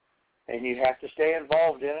council, and you have to stay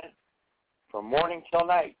involved in it from morning till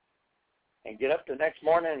night and get up the next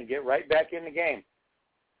morning and get right back in the game.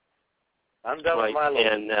 I'm done with my load.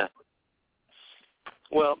 And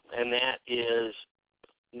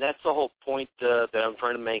that's the whole point that I'm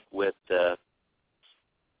trying to make with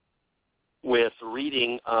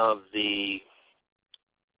reading of the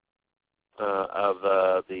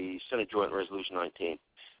Senate Joint Resolution 19.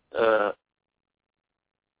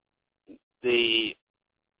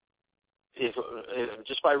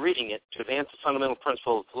 Just by reading it, to advance the fundamental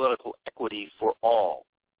principle of political equity for all,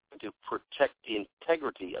 to protect the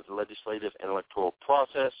integrity of the legislative and electoral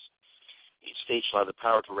process, each state shall have the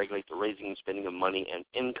power to regulate the raising and spending of money and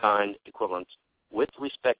in-kind equivalents with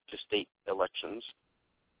respect to state elections.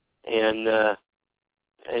 And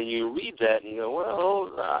you read that and you go,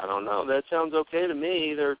 well, I don't know, that sounds okay to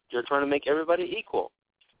me. They're trying to make everybody equal.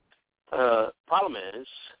 Problem is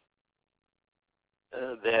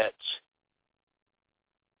that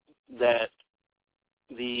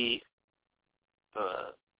the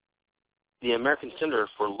American Center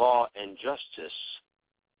for Law and Justice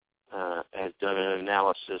has done an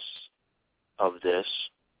analysis of this,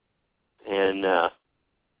 and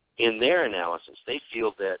in their analysis, they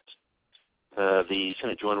feel that the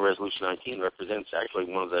Senate Joint Resolution 19 represents actually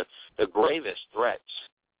one of the gravest threats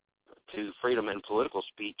to freedom and political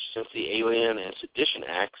speech since the Alien and Sedition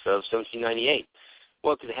Acts of 1798.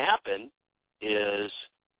 What could happen is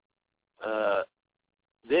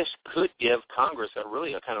this could give Congress a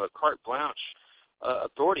kind of a carte blanche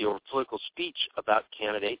authority over political speech about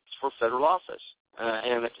candidates for federal office,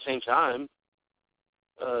 and at the same time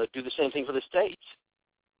do the same thing for the states,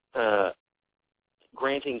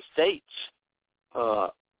 granting states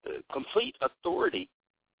complete authority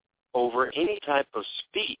over any type of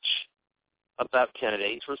speech about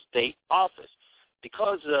candidates for state office,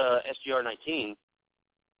 because SJR19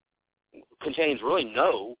 contains really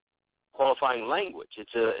no qualifying language.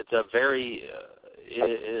 It's a very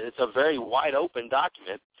wide open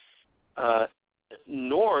document,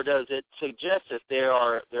 nor does it suggest that there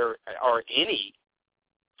are any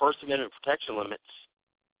First Amendment protection limits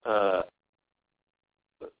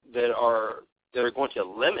that are going to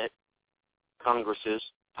limit Congress's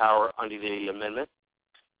power under the amendment.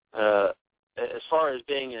 As far as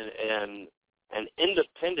being an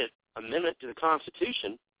independent amendment to the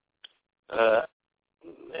Constitution,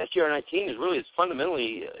 SJR19 is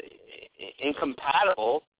fundamentally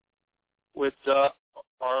incompatible with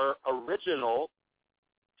our original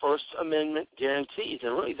First Amendment guarantees,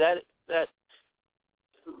 and really that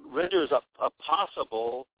renders a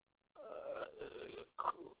possible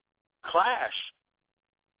clash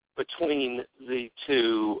between the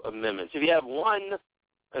two amendments. If you have one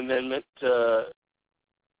amendment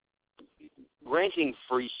granting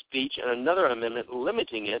free speech and another amendment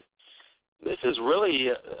limiting it, this is really,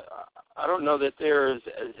 I don't know that there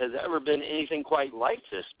has ever been anything quite like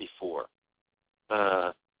this before.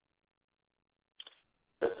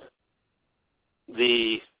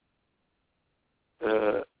 This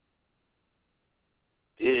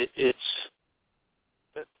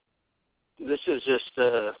is just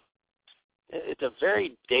it's a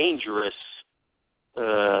very dangerous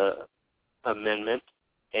amendment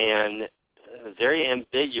and very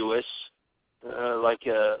ambiguous, like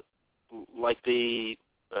the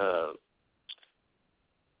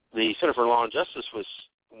Center for Law and Justice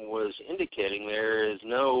was indicating. There is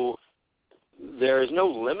no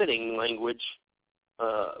limiting language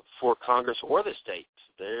for Congress or the states.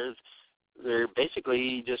 They're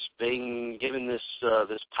basically just being given this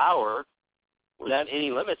power without any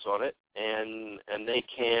limits on it, and they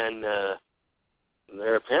can.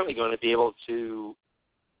 They're apparently going to be able to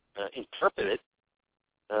interpret it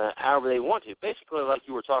however they want to. Basically, like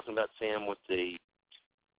you were talking about, Sam, with the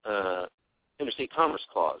Interstate Commerce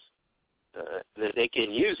Clause, that they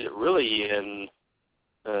can use it really in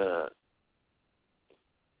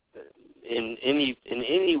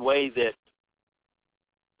any way that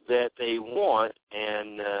they want,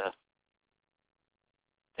 and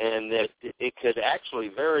that it could actually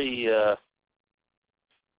very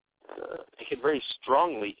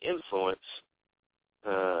strongly influence.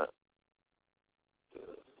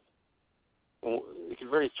 It could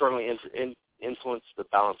very strongly influence the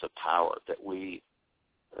balance of power that we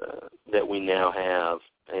now have,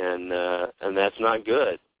 and that's not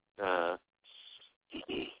good.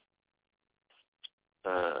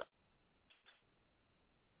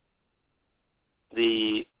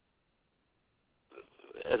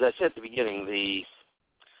 As I said at the beginning,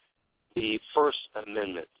 the First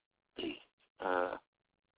Amendment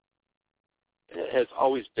has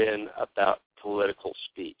always been about political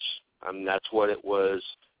speech. That's what it was.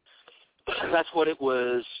 That's what it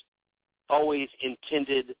was always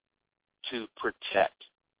intended to protect.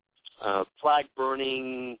 Flag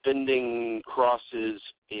burning, bending crosses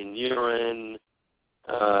in urine,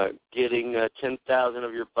 getting 10,000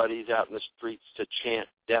 of your buddies out in the streets to chant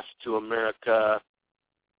 "Death to America."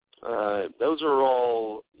 Those are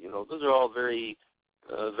all very,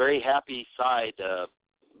 very happy side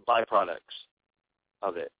byproducts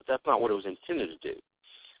of it. But that's not what it was intended to do.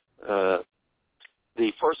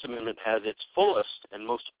 The First Amendment has its fullest and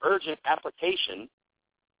most urgent application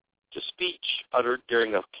to speech uttered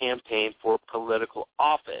during a campaign for political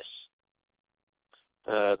office.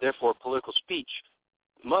 Therefore, political speech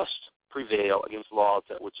must prevail against laws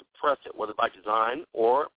that would suppress it, whether by design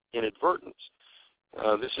or inadvertence.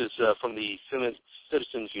 This is from the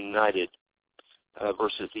Citizens United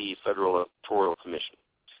versus the Federal Electoral Commission.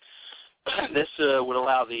 This would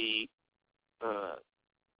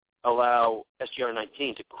allow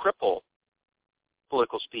SJR19 to cripple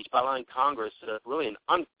political speech by allowing Congress really an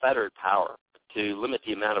unfettered power to limit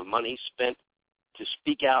the amount of money spent to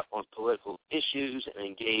speak out on political issues and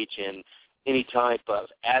engage in any type of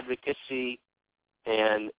advocacy.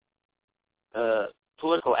 And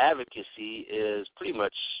political advocacy is pretty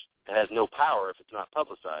much has no power if it's not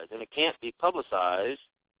publicized, and it can't be publicized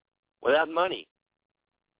without money.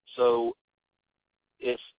 So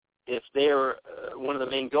if they're one of the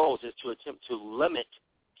main goals is to attempt to limit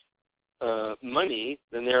money,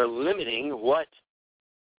 then they're limiting what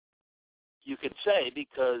you could say,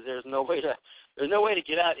 because there's no way to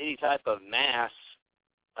get out any type of mass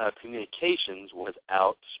communications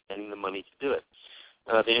without spending the money to do it.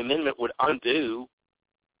 The amendment would undo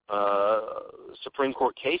Supreme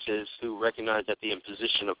Court cases who recognize that the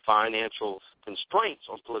imposition of financial constraints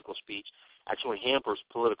on political speech actually hampers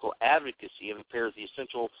political advocacy and impairs the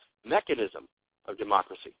essential mechanism of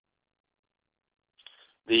democracy.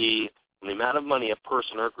 The amount of money a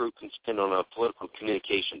person or a group can spend on a political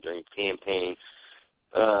communication during a campaign,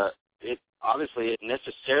 obviously it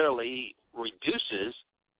necessarily reduces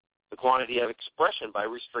the quantity of expression by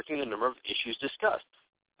restricting the number of issues discussed,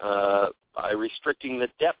 by restricting the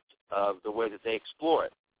depth of the way that they explore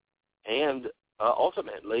it, and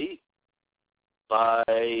ultimately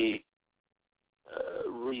by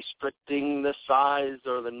restricting the size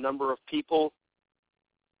or the number of people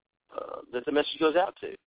that the message goes out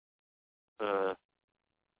to,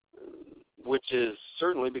 which is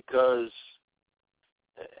certainly because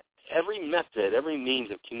every method, every means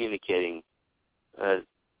of communicating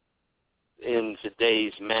in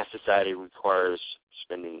today's mass society requires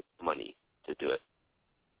spending money to do it.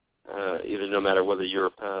 Even no matter whether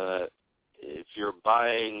if you're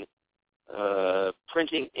buying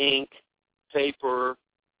printing ink, paper,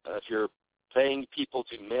 if you're paying people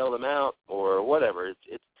to mail them out or whatever,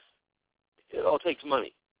 it all takes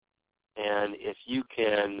money. And if you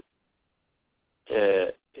can,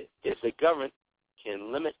 if the government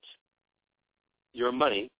can limit your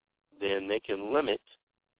money, then they can limit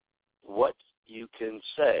what you can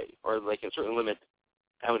say, or they can certainly limit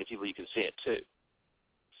how many people you can say it to.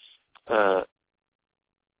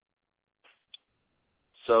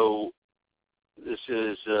 So this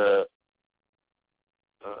is,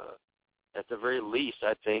 at the very least,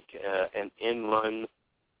 I think, an end run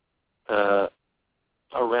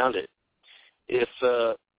around it. If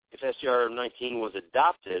SJR19 was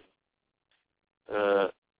adopted,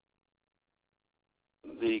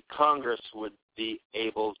 the Congress would be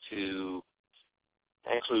able to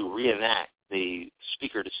actually reenact the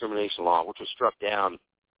Speaker discrimination law, which was struck down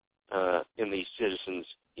in the Citizens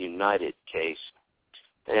United case,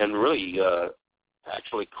 and really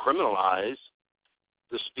actually criminalize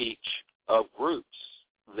the speech of groups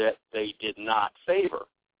that they did not favor.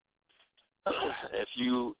 If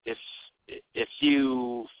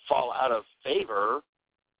you fall out of favor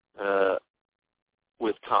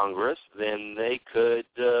with Congress, then they could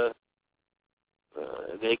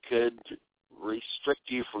restrict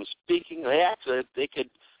you from speaking. They could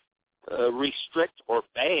restrict or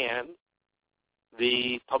ban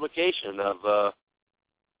the publication of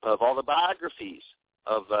all the biographies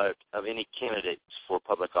of any candidates for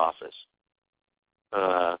public office.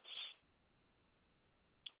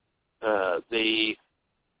 The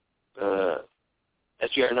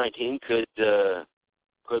SJR19 could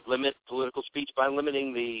limit political speech by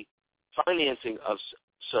limiting the financing of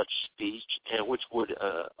such speech, and which would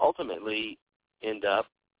ultimately end up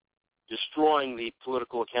destroying the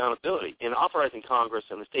political accountability. In authorizing Congress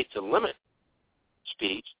and the states to limit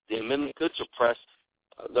speech, the amendment could suppress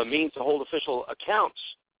the means to hold official accounts,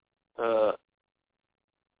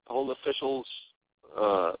 hold officials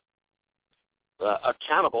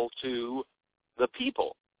accountable to the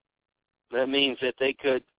people. That means that they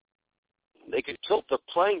could tilt the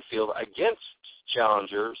playing field against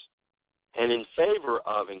challengers and in favor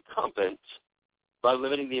of incumbents by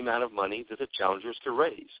limiting the amount of money that the challengers could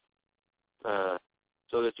raise,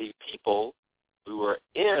 so that the people who are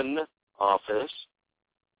in office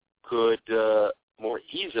could more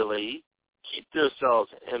easily keep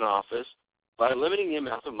themselves in office by limiting the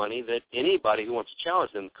amount of money that anybody who wants to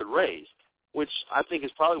challenge them could raise, which I think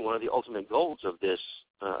is probably one of the ultimate goals of this,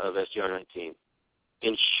 of SJR19.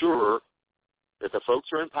 Ensure that the folks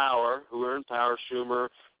who are in power, Schumer,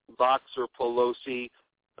 Boxer, Pelosi,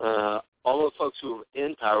 all the folks who are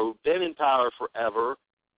in power, who've been in power forever,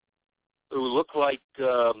 who look like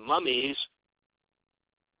mummies,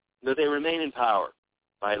 that they remain in power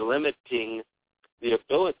by limiting the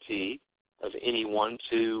ability of anyone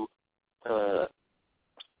to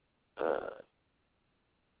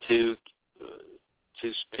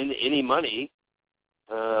spend any money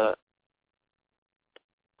on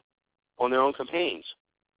their own campaigns.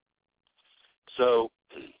 So,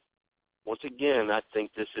 once again, I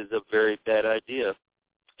think this is a very bad idea.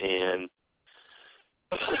 And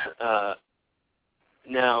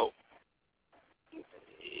now,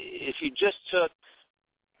 if you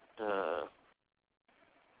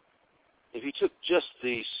took just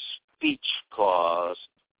the speech clause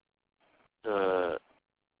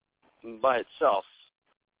by itself,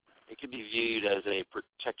 it could be viewed as a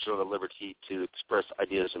protection of the liberty to express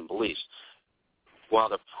ideas and beliefs, while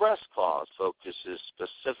the press clause focuses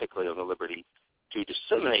specifically on the liberty to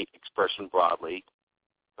disseminate expression broadly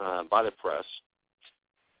by the press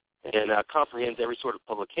and comprehends every sort of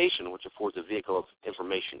publication which affords a vehicle of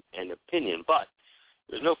information and opinion. But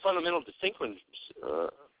there's no fundamental distinction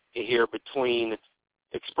here between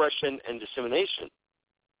expression and dissemination.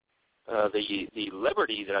 The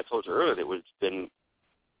liberty that I told you earlier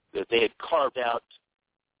that they had carved out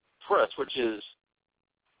press,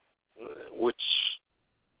 which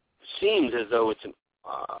seems as though it's an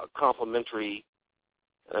complementary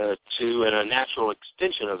to and a natural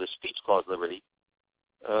extension of the speech clause liberty,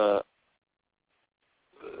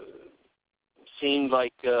 seemed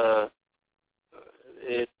like it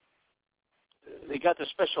got the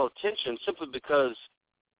special attention simply because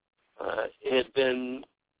it had been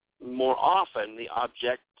more often the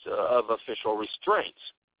object of official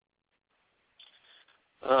restraints.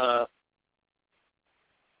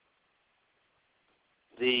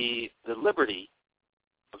 The liberty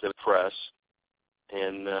of the press,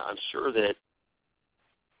 and I'm sure that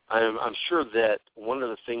one of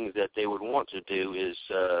the things that they would want to do is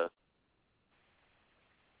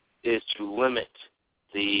to limit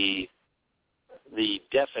the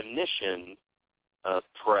definition of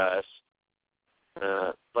press,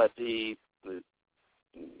 but the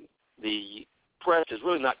press is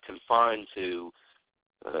really not confined to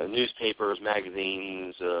newspapers,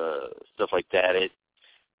 magazines, stuff like that.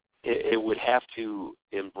 It would have to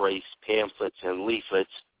embrace pamphlets and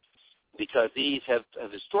leaflets because these have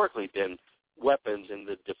historically been weapons in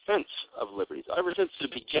the defense of liberties ever since the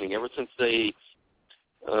beginning, ever since they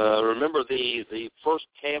remember the first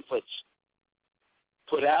pamphlets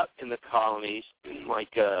put out in the colonies,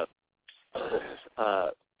 like the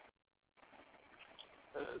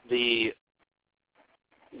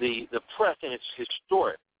press in its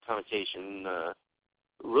historic connotation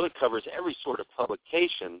really covers every sort of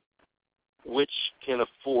publication which can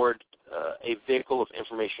afford a vehicle of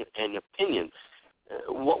information and opinion.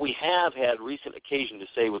 What we have had recent occasion to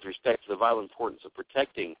say with respect to the vital importance of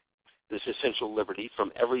protecting this essential liberty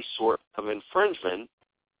from every sort of infringement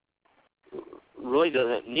really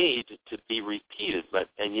doesn't need to be repeated,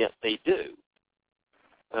 and yet they do.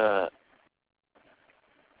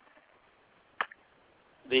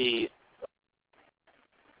 The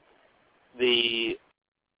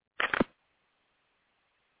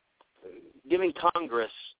giving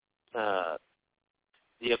Congress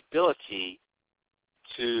the ability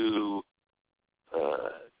to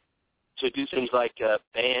do things like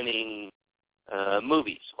banning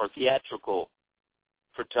movies or theatrical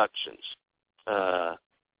productions.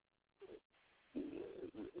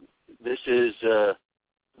 This is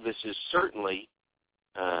certainly,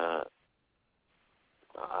 I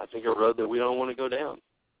think, a road that we don't want to go down.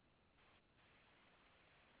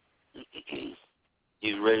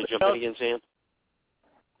 You ready to jump in again, Sam?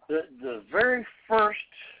 The very first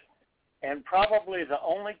and probably the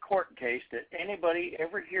only court case that anybody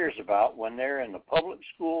ever hears about when they're in the public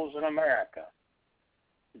schools in America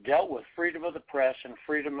dealt with freedom of the press and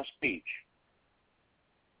freedom of speech.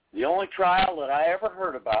 The only trial that I ever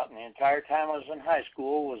heard about in the entire time I was in high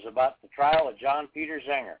school was about the trial of John Peter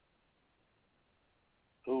Zenger,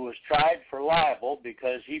 who was tried for libel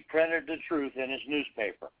because he printed the truth in his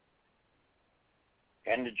newspaper.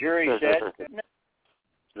 And the jury said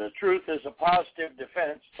the truth is a positive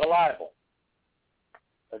defense to libel.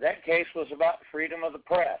 But that case was about freedom of the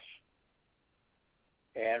press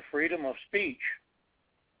and freedom of speech.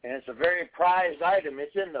 And it's a very prized item.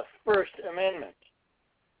 It's in the First Amendment.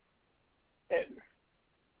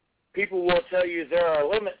 People will tell you there are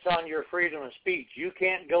limits on your freedom of speech. You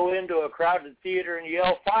can't go into a crowded theater and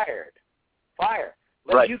yell, "Fired, fire."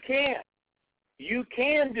 But right. You can. You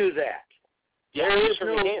can do that. Yeah, there you is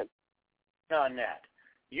certainly no can. on that.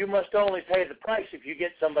 You must only pay the price if you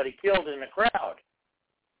get somebody killed in the crowd.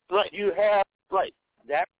 Right. You have right.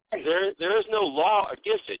 that right. There is no law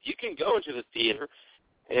against it. You can go into the theater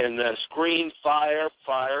and scream, "Fire,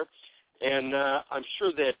 fire," and I'm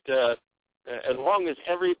sure that as long as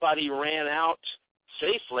everybody ran out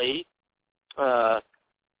safely,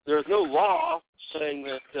 there's no law saying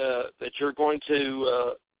that you're going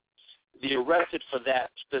to be arrested for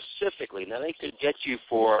that specifically. Now, they could get you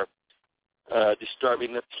for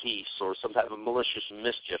disturbing the peace or some type of malicious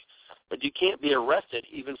mischief, but you can't be arrested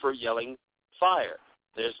even for yelling "fire."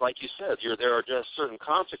 There's, like you said, there are just certain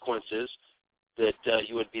consequences that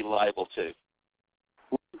you would be liable to.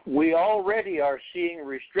 We already are seeing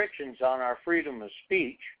restrictions on our freedom of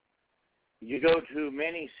speech. You go to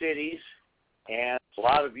many cities and a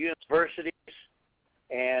lot of universities,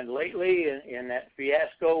 and lately in that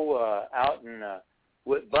fiasco out in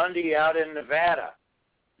with Bundy out in Nevada,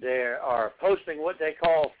 they are posting what they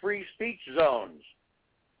call free speech zones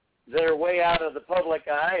that are way out of the public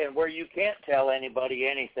eye and where you can't tell anybody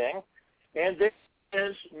anything. And there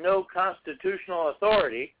is no constitutional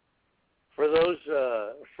authority for those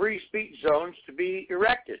free speech zones to be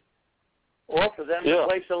erected or for them to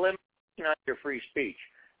place a limitation on your free speech.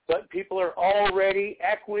 But people are already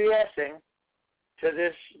acquiescing to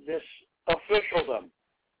this officialdom.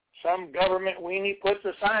 Some government weenie puts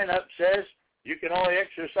a sign up, says you can only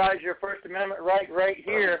exercise your First Amendment right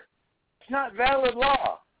here, it's not valid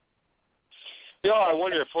law. I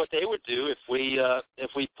wonder if what they would do if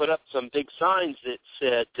we put up some big signs that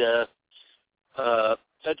said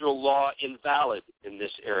federal law invalid in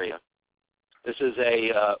this area. This is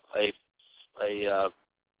a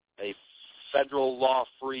federal law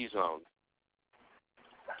free zone.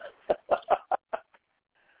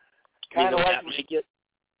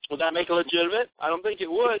 Would that make it legitimate? I don't think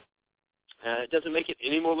it would. It doesn't make it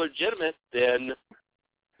any more legitimate than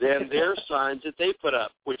their signs that they put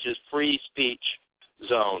up, which is free speech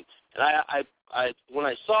zone. And I when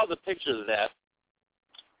I saw the pictures of that,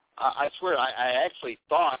 I swear I actually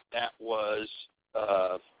thought that was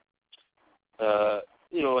a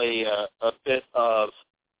bit of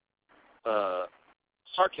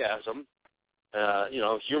sarcasm,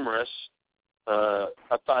 humorous.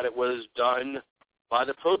 I thought it was done by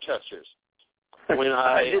the protesters. When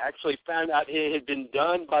I actually found out it had been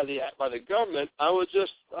done by the government, I was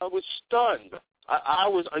stunned. I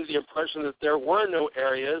was under the impression that there were no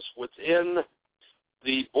areas within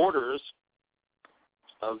the borders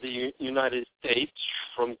of the United States,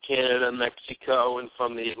 from Canada, Mexico, and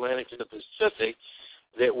from the Atlantic to the Pacific,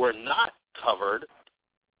 that were not covered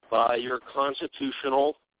by your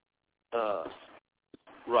constitutional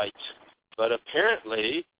rights. But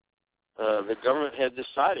apparently, the government had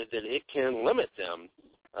decided that it can limit them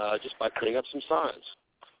just by putting up some signs.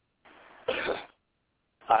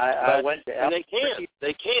 I went to and they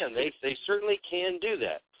can. They certainly can do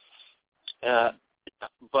that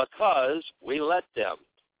because we let them.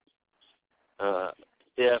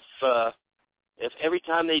 If every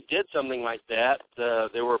time they did something like that,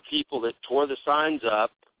 there were people that tore the signs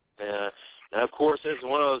up, and of course, it's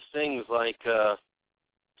one of those things like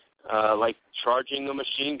charging a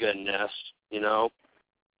machine gun nest.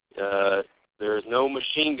 There is no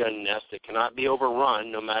machine gun nest that cannot be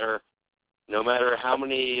overrun, no matter how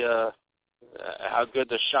many how good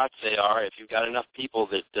the shots they are. If you've got enough people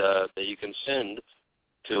that you can send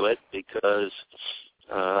to it, because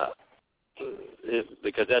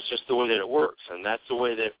that's just the way that it works, and that's the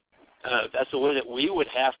way that we would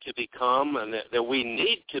have to become, and that we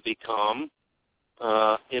need to become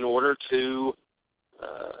in order to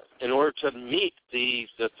meet the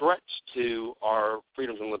threats to our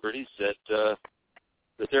freedoms and liberties that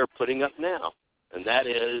they're putting up now. And that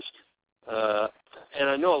is, and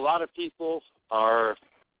I know a lot of people I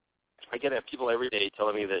get people every day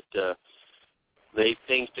telling me that they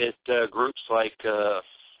think that groups like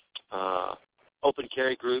open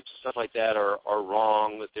carry groups, stuff like that, are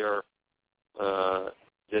wrong,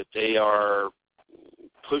 that they are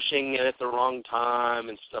pushing it at the wrong time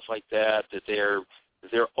and stuff like that, that they're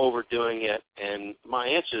overdoing it. And my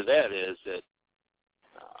answer to that is that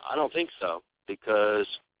I don't think so, because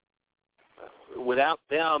without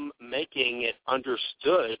them making it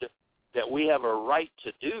understood that we have a right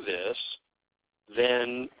to do this,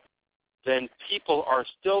 then people are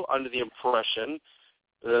still under the impression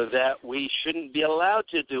that we shouldn't be allowed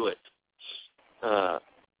to do it.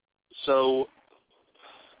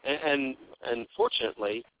 And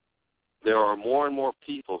fortunately, there are more and more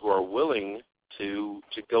people who are willing to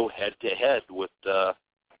go head to head with the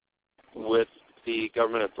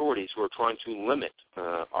government authorities who are trying to limit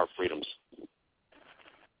our freedoms.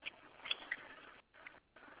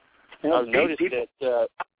 I've noticed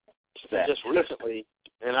that just recently,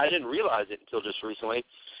 and I didn't realize it until just recently,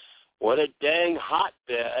 what a dang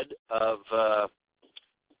hotbed of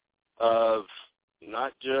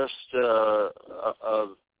not just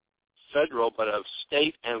of federal, but of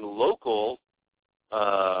state and local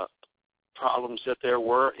problems that there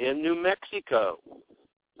were in New Mexico.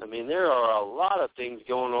 I mean, there are a lot of things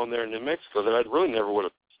going on there in New Mexico that I really never would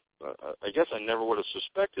have, I guess I never would have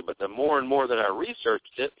suspected, but the more and more that I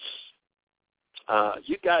researched it,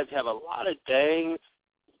 you guys have a lot of dang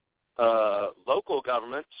local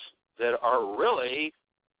governments that are really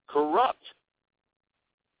corrupt.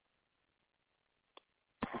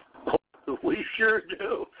 We sure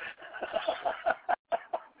do.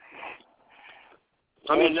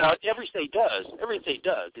 I mean, every state does. Every state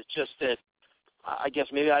does. It's just that I guess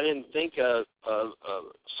maybe I didn't think of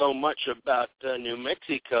so much about New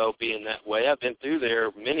Mexico being that way. I've been through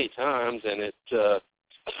there many times, and it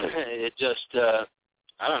just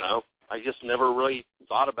I don't know. I just never really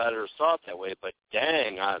thought about it or saw it that way. But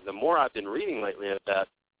dang, the more I've been reading lately about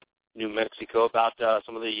New Mexico, about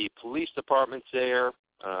some of the police departments there,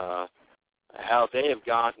 how they have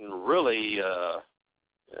gotten really,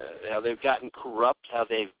 how they've gotten corrupt, how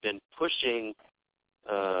they've been pushing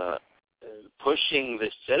the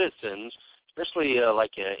citizens, especially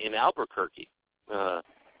like in Albuquerque.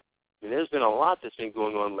 there's been a lot that's been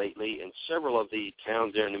going on lately in several of the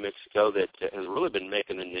towns there in New Mexico that has really been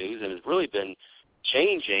making the news and has really been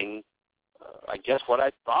changing, I guess, what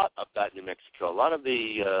I thought about New Mexico. A lot of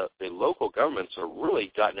the local governments are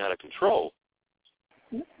really gotten out of control.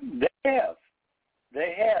 They have,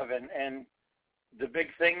 and the big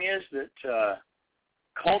thing is that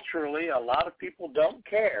culturally, a lot of people don't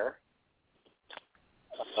care.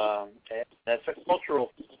 That's a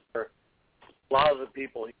cultural for a lot of the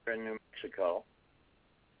people here in New Mexico.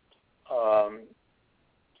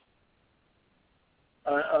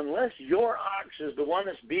 Unless your ox is the one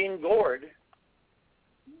that's being gored,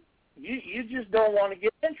 you just don't want to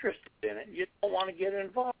get interested in it. You don't want to get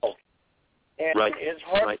involved. And right. It's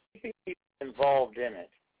hard right. to keep people involved in it.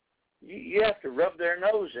 You have to rub their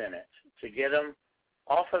nose in it to get them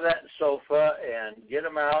off of that sofa and get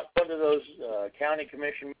them out, go to those county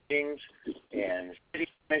commission meetings and city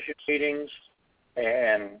commission meetings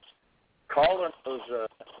and call on those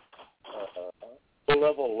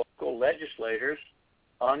low-level local legislators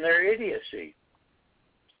on their idiocy.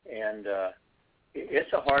 And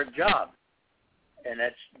it's a hard job. And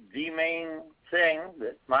that's the main thing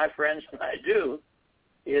that my friends and I do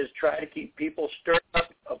is try to keep people stirred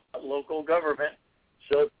up about local government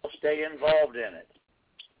so they'll stay involved in it.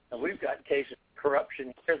 And we've got cases of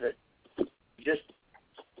corruption here that just,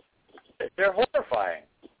 they're horrifying.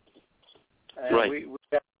 And right. We've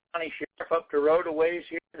got a county sheriff up the road a ways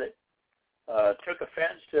here that took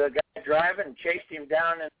offense to a guy driving and chased him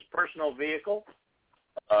down in his personal vehicle.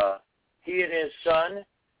 He and his son,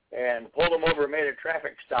 and pulled him over and made a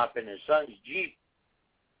traffic stop in his son's Jeep,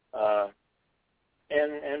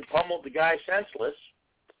 and pummeled the guy senseless.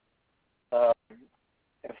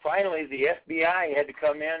 And finally, the FBI had to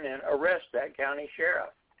come in and arrest that county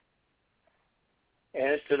sheriff.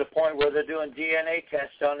 And it's to the point where they're doing DNA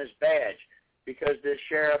tests on his badge because this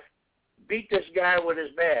sheriff beat this guy with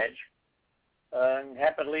his badge and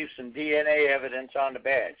happened to leave some DNA evidence on the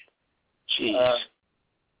badge. Jeez.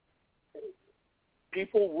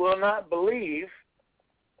 People will not believe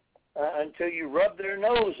until you rub their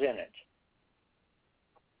nose in it.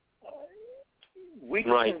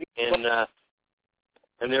 Right,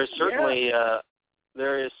 and there's certainly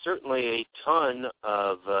there is certainly a ton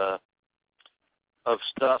of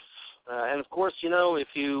stuff, and of course,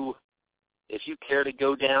 if you care to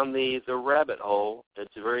go down the rabbit hole,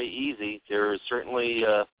 it's very easy. There is certainly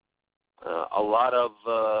a lot of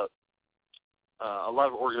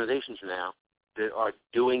organizations now that are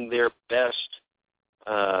doing their best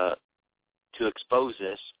to expose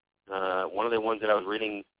this. One of the ones that I was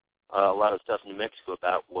reading a lot of stuff in New Mexico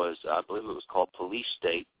about was, I believe it was called Police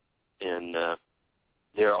State, and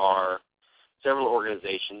there are several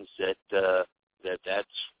organizations that's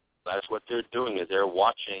what they're doing, is they're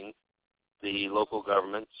watching the local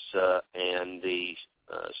governments and the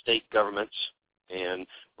state governments and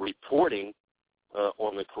reporting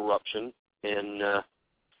on the corruption, and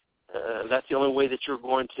that's the only way that you're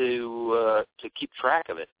going to keep track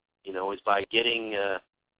of it, is by getting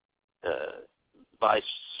by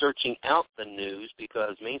searching out the news,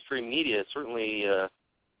 because mainstream media certainly,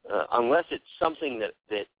 unless it's something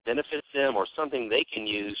that benefits them or something they can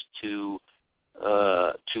use to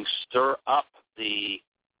stir up the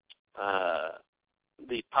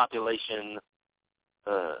population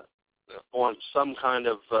on some kind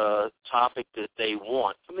of topic that they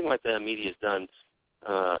want, something like the media's done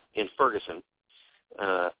in Ferguson,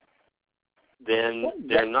 then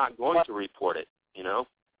they're not going to report it,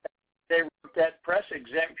 They wrote that press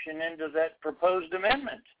exemption into that proposed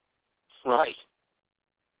amendment. Right.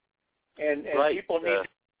 And right. People need to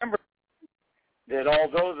remember that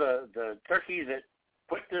although the turkey that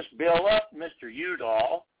put this bill up, Mr.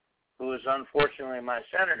 Udall, who is unfortunately my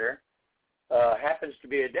senator, happens to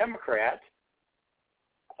be a Democrat,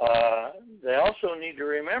 they also need to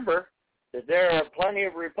remember that there are plenty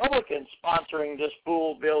of Republicans sponsoring this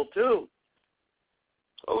fool bill too.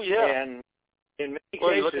 Oh, yeah. And in many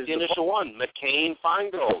well, cases, you look at the initial one, McCain,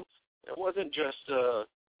 Feingold. It wasn't just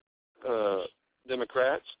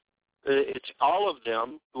Democrats. It's all of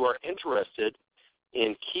them who are interested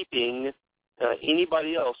in keeping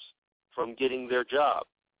anybody else from getting their job.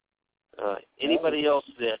 Anybody else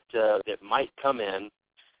that might come in,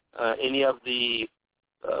 any of the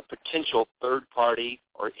potential third party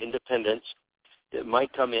or independents that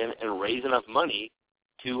might come in and raise enough money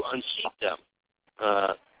to unseat them.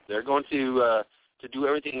 They're going to do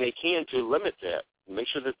everything they can to limit that, make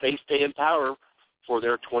sure that they stay in power for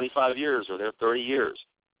their 25 years or their 30 years.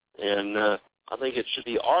 And I think it should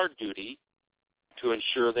be our duty to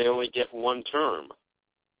ensure they only get one term.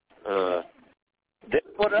 They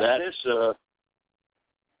put up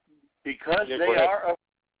because they are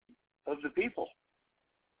of the people.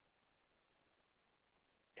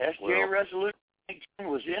 SJ Resolution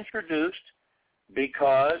 19 was introduced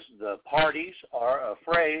because the parties are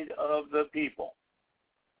afraid of the people.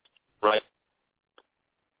 Right.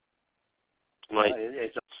 Right.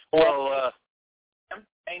 It's to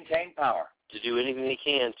maintain power. To do anything they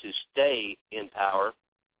can to stay in power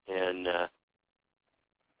and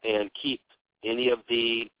keep any of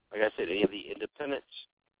the, like I said, any of the independents,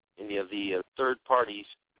 any of the third parties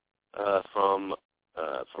from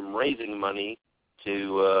raising money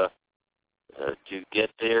to get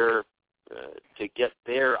their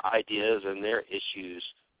ideas and their issues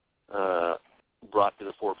brought to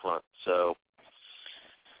the forefront. So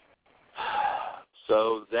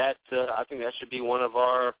that I think that should be one of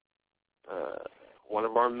our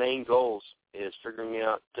main goals, is figuring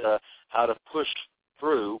out how to push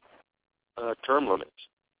through term limits.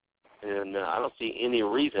 And I don't see any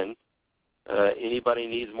reason anybody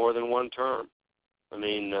needs more than one term. I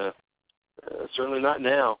mean, certainly not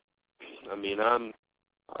now. I mean, I'm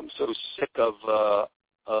so sick of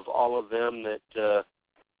all of them that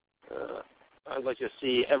I'd like to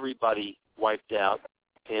see everybody wiped out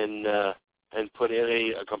and put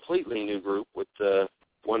in a completely new group with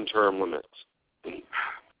one-term limits.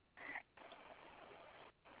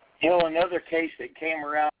 You know, another case that came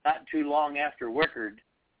around not too long after Wickard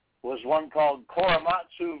was one called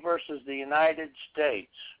Korematsu versus the United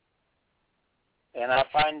States. And I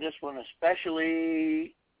find this one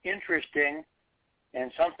especially interesting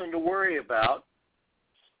and something to worry about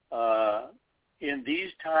in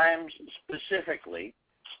these times specifically.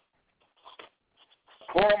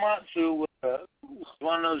 Korematsu was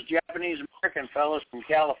one of those Japanese-American fellows from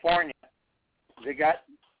California that got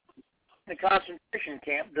in the concentration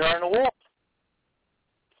camp during the war.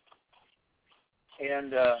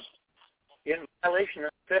 And in violation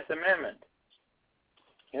of the Fifth Amendment,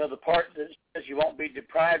 you know, the part that says you won't be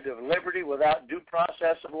deprived of liberty without due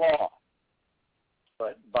process of law.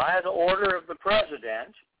 But by the order of the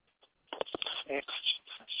president, and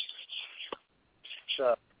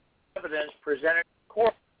evidence presented in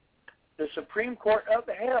court, the Supreme Court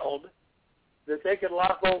upheld that they could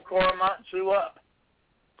lock old Korematsu up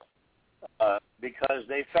because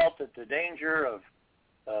they felt that the danger of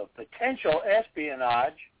potential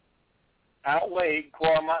espionage outweighed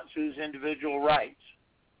Korematsu's individual rights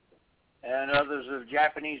and others of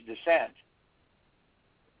Japanese descent.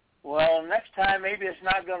 Well, next time maybe it's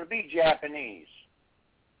not going to be Japanese.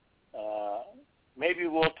 Maybe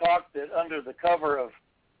we'll talk that under the cover of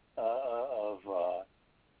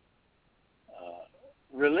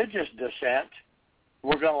religious dissent,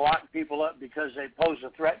 we're going to lock people up because they pose a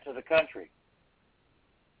threat to the country.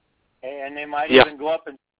 And they might even go up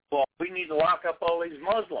and say, well, we need to lock up all these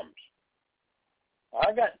Muslims.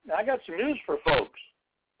 I got some news for folks.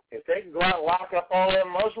 If they can go out and lock up all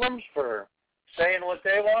them Muslims for saying what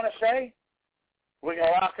they want to say, we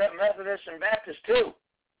can lock up Methodists and Baptists too.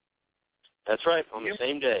 That's right, on the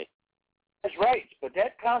same day. That's right, but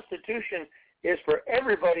that Constitution is for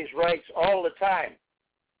everybody's rights all the time.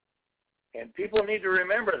 And people need to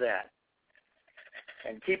remember that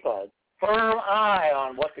and keep a firm eye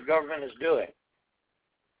on what the government is doing.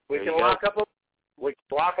 We can lock up a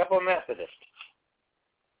Methodist.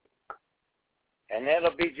 And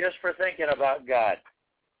that'll be just for thinking about God.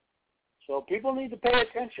 So people need to pay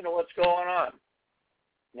attention to what's going on.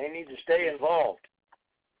 They need to stay involved.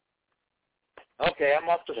 Okay, I'm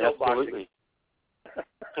off the soapbox. Absolutely.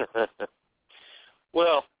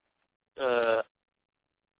 Well,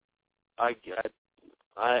 I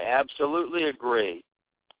absolutely agree,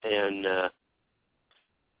 and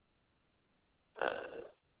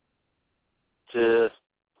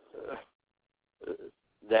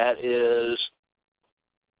that is,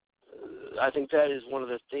 I think that is one of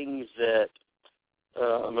the things that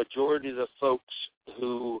a majority of the folks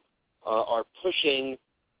who are pushing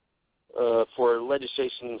for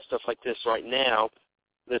legislation and stuff like this right now,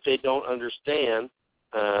 that they don't understand.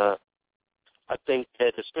 I think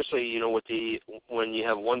that especially, you know, when you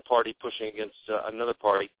have one party pushing against another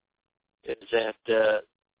party, is that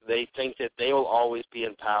they think that they will always be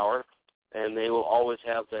in power and they will always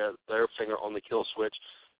have their finger on the kill switch.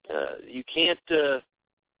 You can't. The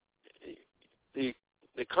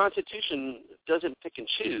Constitution doesn't pick and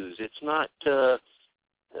choose. It's not.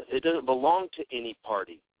 It doesn't belong to any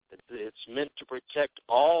party. It's meant to protect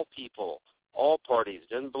all people, all parties.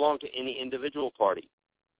 It doesn't belong to any individual party.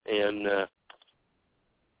 And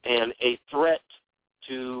a threat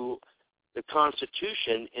to the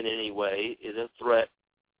Constitution in any way is a threat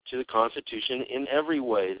to the Constitution in every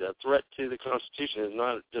way. The threat to the Constitution is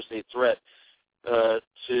not just a threat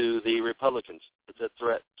to the Republicans. It's a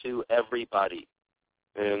threat to everybody.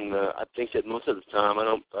 And I think that most of the time, I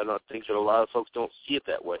don't think that a lot of folks don't see it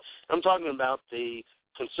that way. I'm talking about the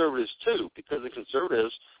conservatives too, because the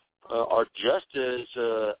conservatives are just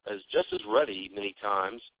as ready many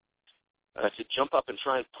times to jump up and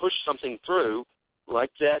try and push something through,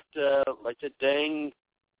 like that dang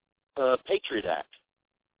Patriot Act.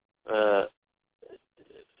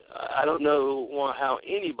 I don't know how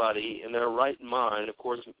anybody in their right mind, of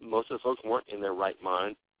course, most of the folks weren't in their right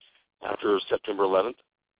mind after September 11th,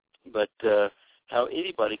 but how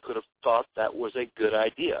anybody could have thought that was a good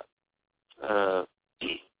idea.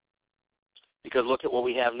 Because look at what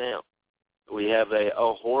we have now. We have a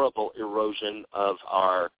horrible erosion of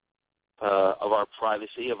our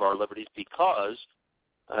privacy, of our liberties, because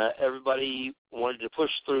everybody wanted to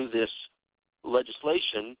push through this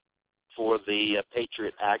legislation for the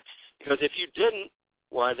Patriot Act, because if you didn't,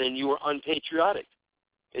 why, then you were unpatriotic.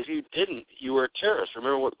 If you didn't, you were a terrorist.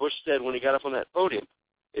 Remember what Bush said when he got up on that podium: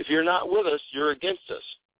 if you're not with us, you're against us.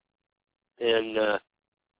 And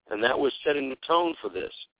that was setting the tone for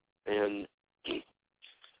this. And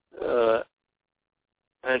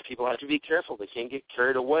people have to be careful. They can't get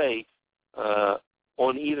carried away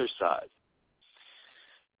on either side.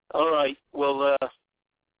 All right. Well,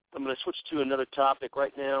 I'm going to switch to another topic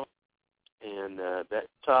right now. And that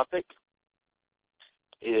topic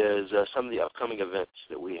is some of the upcoming events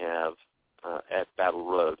that we have at Battle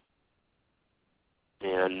Road.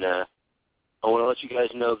 And I want to let you guys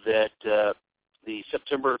know that the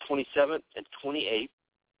September 27th and 28th,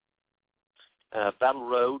 Battle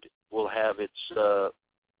Road will have its the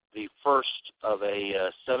first of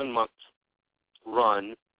a 7-month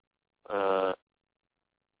run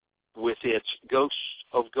with its Ghosts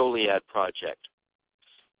of Goliad Project.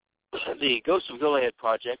 The Ghosts of Goliad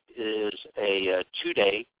Project is a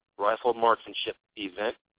 2-day rifle marksmanship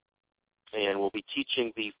event, and we'll be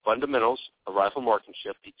teaching the fundamentals of rifle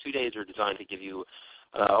marksmanship. The 2 days are designed to give you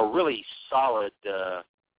a really solid,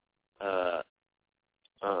 a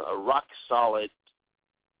rock-solid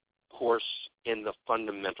course in the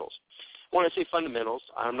fundamentals. When I say fundamentals,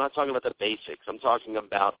 I'm not talking about the basics. I'm talking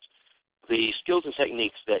about the skills and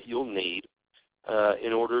techniques that you'll need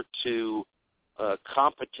in order to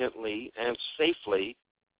competently and safely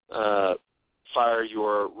fire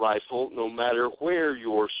your rifle, no matter where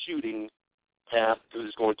your shooting path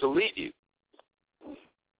is going to lead you.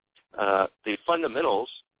 The fundamentals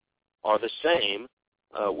are the same,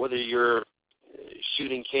 whether you're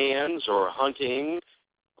shooting cans or hunting,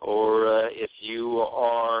 or if you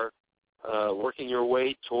are working your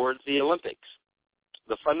way towards the Olympics.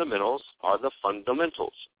 The fundamentals are the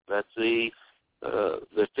fundamentals. That's the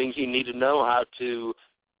things you need to know, how to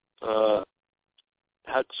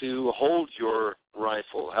hold your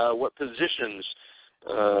rifle, what positions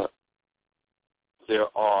there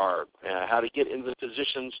are, how to get into the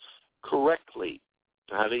positions correctly,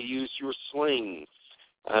 how to use your sling,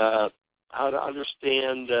 how to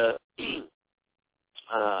understand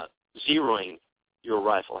zeroing your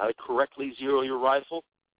rifle, how to correctly zero your rifle,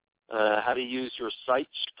 how to use your sights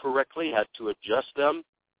correctly, how to adjust them,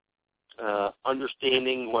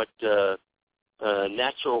 understanding what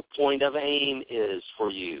natural point of aim is for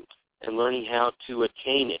you, and learning how to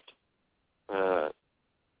attain it.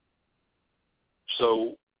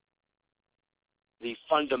 So the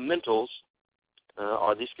fundamentals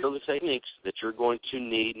are the skills and techniques that you're going to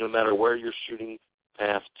need no matter where your shooting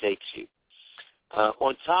path takes you.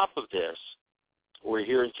 On top of this, we're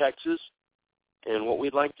here in Texas, and what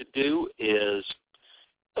we'd like to do is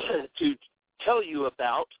to tell you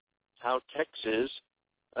about how Texas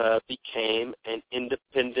became an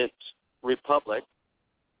independent republic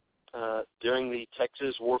during the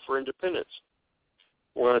Texas War for Independence.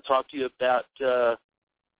 We're going to talk to you about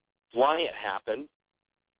why it happened,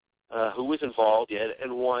 who was involved in it,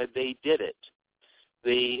 and why they did it.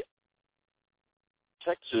 The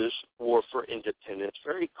Texas War for Independence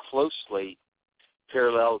very closely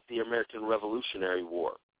paralleled the American Revolutionary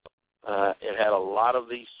War. It had a lot of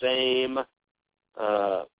the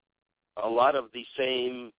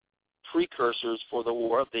same precursors for the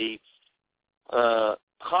war. The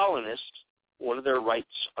colonists wanted their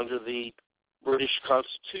rights under the British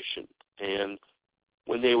Constitution, and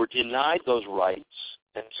when they were denied those rights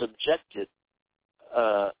and subjected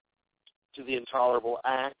to the intolerable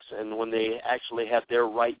acts, and when they actually had their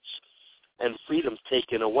rights and freedoms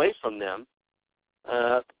taken away from them,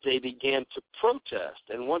 they began to protest.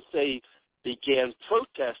 And once they began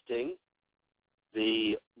protesting,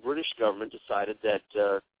 the British government decided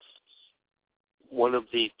that one of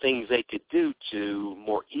the things they could do to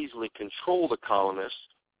more easily control the colonists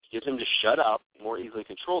get them to shut up, more easily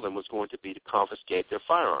control them, was going to be to confiscate their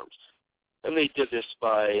firearms. And they did this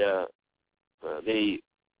by, they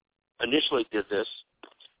initially did this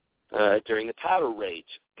during the powder raids.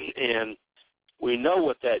 And we know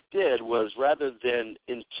what that did was, rather than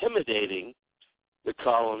intimidating the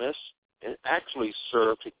colonists, it actually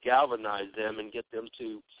served to galvanize them and get them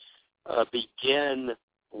to begin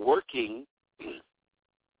working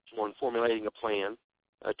on formulating a plan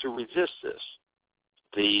to resist this.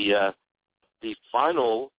 The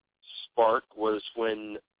final spark was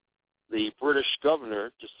when the British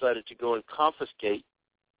governor decided to go and confiscate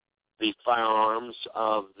the firearms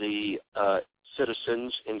of the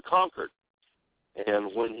citizens in Concord.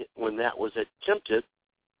 And when that was attempted,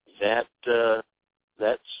 that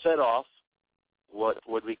set off what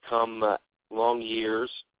would become long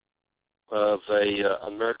years of a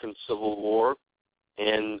American Civil War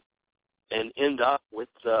and end up with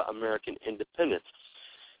American independence.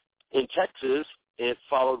 In Texas, it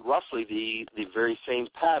followed roughly the very same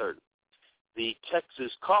pattern. The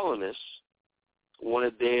Texas colonists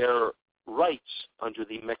wanted their rights under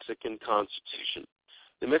the Mexican Constitution.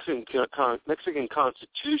 The Mexican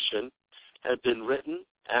Constitution had been written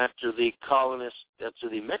after the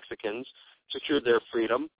Mexicans secured their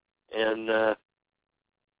freedom, and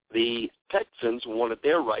the Texans wanted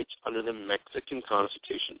their rights under the Mexican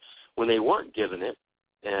Constitution. When they weren't given it,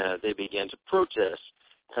 they began to protest.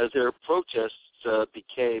 As their protests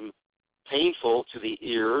became painful to the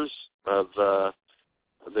ears of the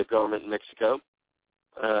government in Mexico,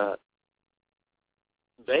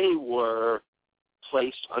 they were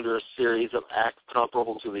placed under a series of acts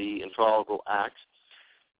comparable to the Intolerable Acts.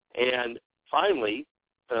 And finally,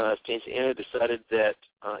 Santa Anna decided that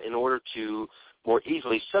in order to more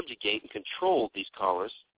easily subjugate and control these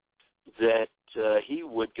colonists, that he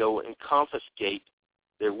would go and confiscate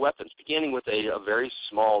their weapons, beginning with a very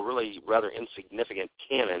small, really rather insignificant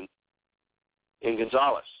cannon in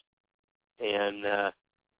Gonzales. And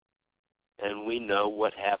we know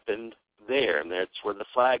what happened there, and that's where the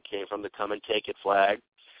flag came from, the come and take it flag.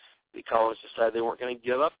 The colonists decided they weren't going to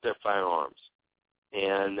give up their firearms,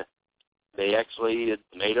 and they actually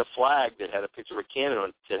made a flag that had a picture of a cannon on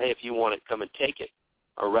it, said, hey, if you want it, come and take it,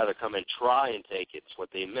 or rather come and try and take it, is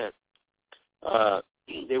what they meant.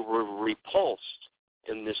 They were repulsed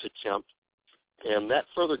in this attempt, and that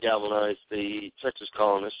further galvanized the Texas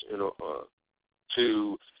colonists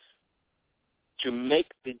to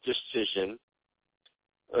make the decision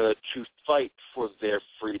to fight for their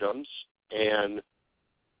freedoms. And, of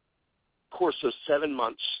course, those 7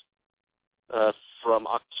 months from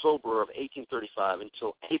October of 1835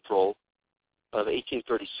 until April of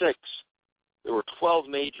 1836, there were 12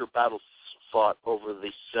 major battles fought over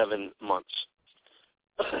the 7 months.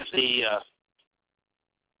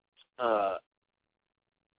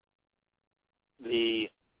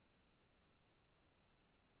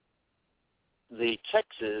 The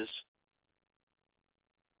Texas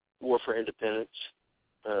War for Independence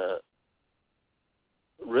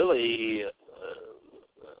really,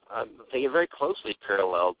 I'm thinking, very closely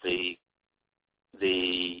paralleled the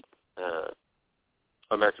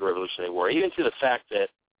American Revolutionary War, even to the fact that,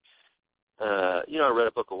 I read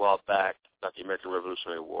a book a while back about the American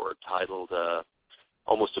Revolutionary War titled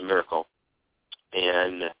Almost a Miracle.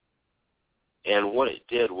 And what it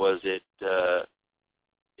did was it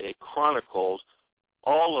chronicled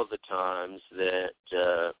all of the times that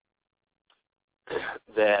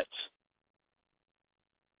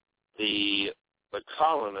the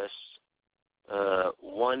colonists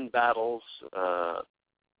won battles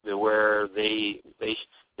where they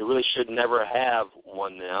really should never have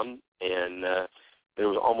won them, and it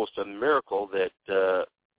was almost a miracle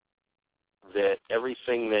that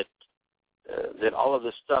everything that all of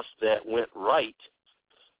the stuff that went right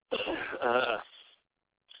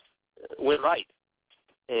went right.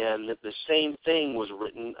 And the same thing was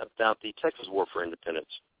written about the Texas War for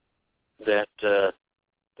Independence, that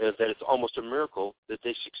it's almost a miracle that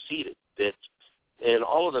they succeeded, that in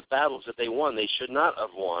all of the battles that they won, they should not have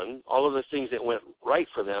won. All of the things that went right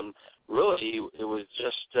for them, really, it was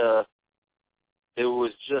just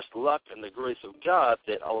luck and the grace of God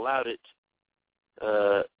that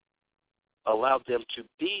allowed them to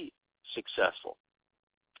be successful.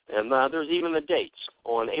 And there's even the dates.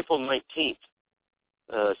 On April 19th,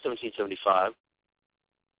 1775,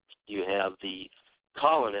 you have the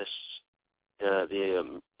colonists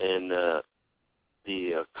in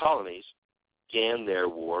the colonies began their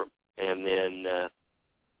war, and then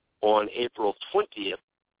on April 20th,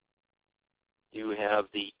 you have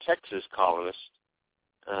the Texas colonists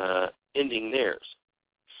ending theirs.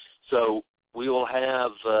 So we will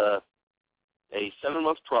have a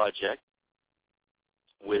 7-month project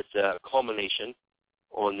with culmination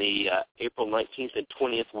on the April 19th and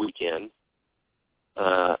 20th weekend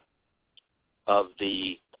of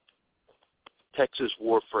the Texas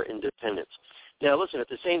War for Independence. Now, listen, at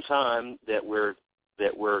the same time that we're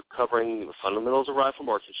covering the fundamentals of rifle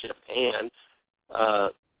marksmanship and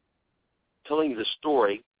telling the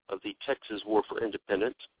story of the Texas War for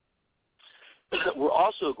Independence, we're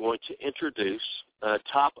also going to introduce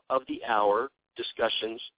top-of-the-hour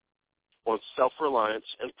discussions on self-reliance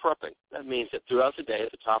and prepping. That means that throughout the day,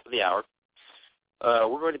 at the top of the hour,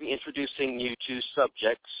 we're going to be introducing you to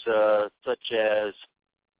subjects such as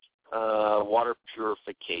water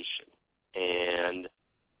purification and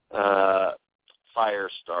fire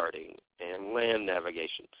starting and land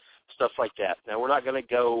navigation, stuff like that. Now, we're not going to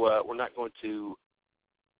go. We're not going to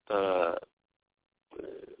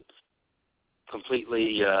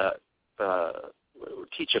completely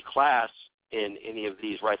teach a class in any of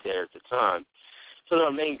these right there at the time. So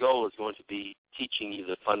our main goal is going to be teaching you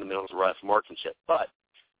the fundamentals of rifle marksmanship. But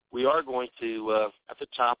we are going to, at the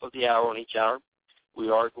top of the hour on each hour, we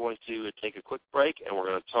are going to take a quick break, and we're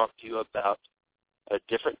going to talk to you about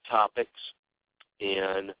different topics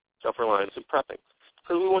in self-reliance and prepping.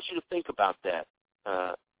 Because we want you to think about that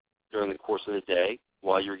during the course of the day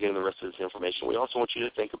while you're getting the rest of this information. We also want you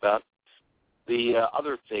to think about the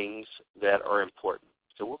other things that are important.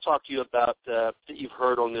 So we'll talk to you about that you've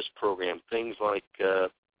heard on this program, things like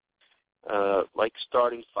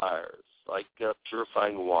starting fires, like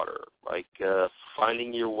purifying water, like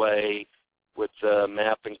finding your way with a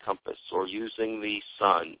map and compass, or using the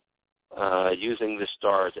sun, using the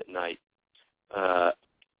stars at night, how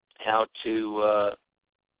to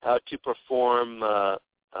perform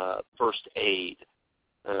first aid,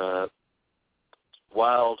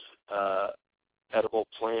 wild edible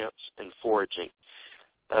plants, and foraging.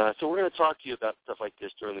 So we're going to talk to you about stuff like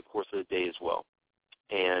this during the course of the day as well.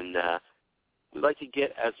 And we'd like to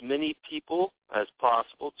get as many people as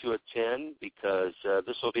possible to attend, because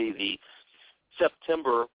this will be the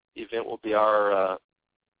September event will be our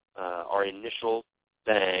initial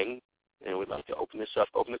bang, and we'd like to open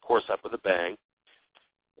the course up with a bang.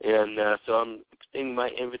 And so I'm extending my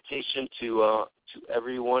invitation to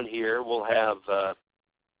everyone here. We'll have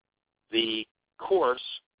the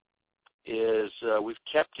course is we've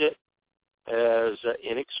kept it as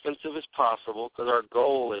inexpensive as possible, because our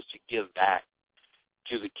goal is to give back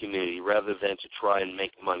to the community rather than to try and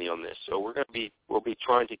make money on this. So we'll be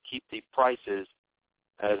trying to keep the prices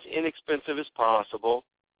as inexpensive as possible.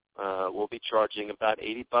 We'll be charging about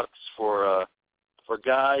 $80 for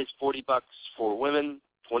guys, $40 for women,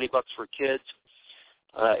 $20 for kids.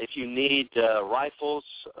 If you need rifles,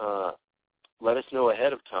 let us know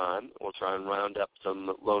ahead of time. We'll try and round up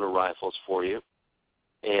some loaner rifles for you.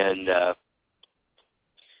 And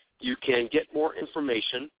you can get more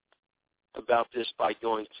information about this by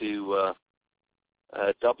going to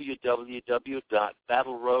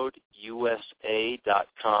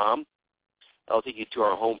www.battleroadusa.com. That'll take you to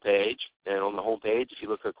our homepage. And on the homepage, if you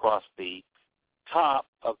look across the top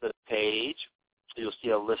of the page, you'll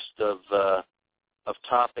see a list of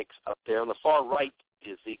topics up there. On the far right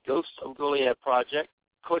is the Ghosts of Goliad Project.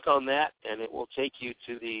 Click on that, and it will take you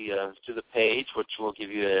to the page, which will give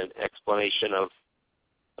you an explanation of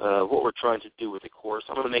what we're trying to do with the course.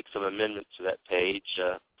 I'm going to make some amendments to that page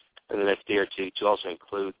in the next day or two to also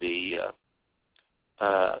include the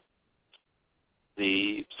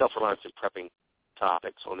self-reliance and prepping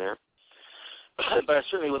topics on there. But I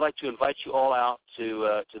certainly would like to invite you all out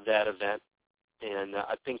to that event, and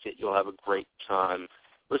I think that you'll have a great time.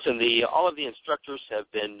 Listen, all of the instructors have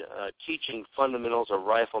been teaching fundamentals of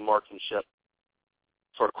rifle marksmanship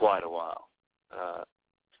for quite a while.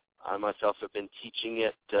 I myself have been teaching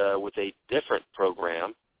it with a different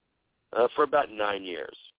program for about 9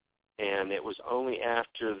 years, and it was only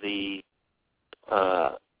after the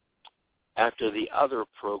other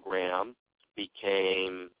program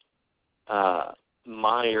became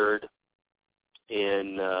mired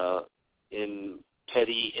in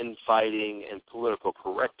petty infighting and political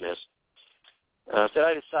correctness, that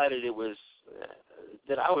I decided it was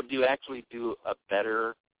that I would actually do a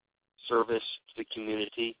better service to the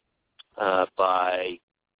community by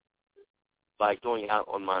going out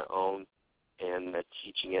on my own and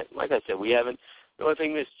teaching it. Like I said, the only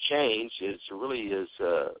thing that's changed is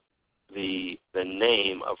the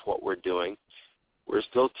name of what we're doing. We're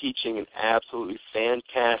still teaching an absolutely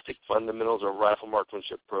fantastic fundamentals of rifle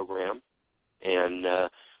marksmanship program, and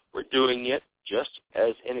we're doing it just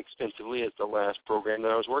as inexpensively as the last program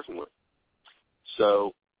that I was working with.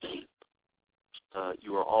 So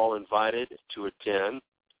you are all invited to attend.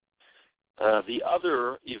 The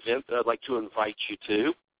other event that I'd like to invite you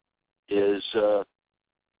to is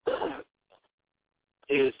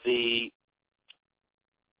the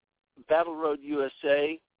Battle Road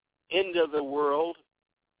USA End of the World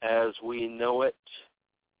as We Know It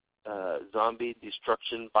Zombie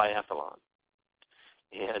Destruction Biathlon.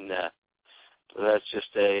 And that's just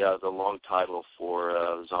the long title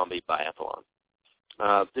for Zombie Biathlon.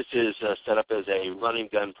 This is set up as a running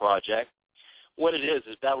gun project. What it is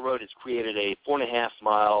Battle Road has created a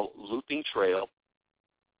 4.5-mile looping trail,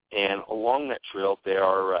 and along that trail there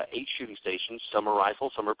are 8 shooting stations. Some are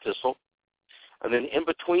rifle, some are pistol. And then in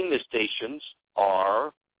between the stations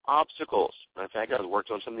are obstacles. In fact, I was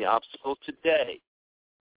working on some of the obstacles today.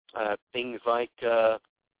 Things like you'll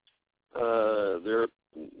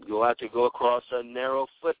have to go across narrow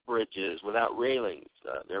footbridges without railings.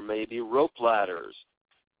 There may be rope ladders.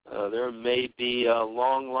 There may be a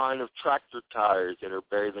long line of tractor tires that are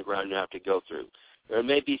buried in the ground you have to go through. There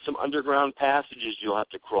may be some underground passages you'll have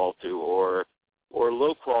to crawl through, or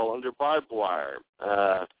low crawl under barbed wire.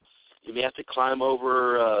 You may have to climb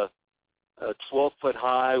over 12-foot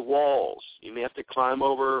high walls. You may have to climb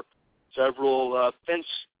over several fence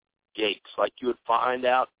gates like you would find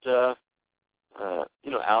out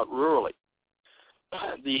out rurally.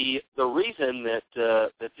 The reason that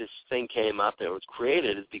this thing came up, that it was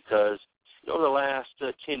created, is because over the last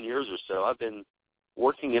 10 years or so, I've been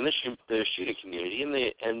working in the shooting community,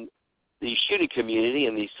 and the shooting community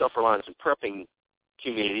and the self-reliance and prepping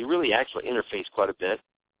community really actually interface quite a bit,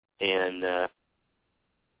 and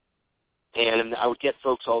I would get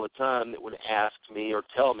folks all the time that would ask me or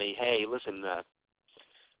tell me, hey, listen,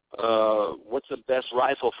 what's the best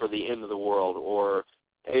rifle for the end of the world? Or,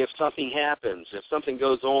 hey, if something happens, if something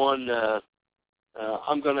goes on,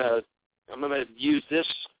 I'm gonna use this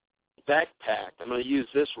backpack. I'm gonna use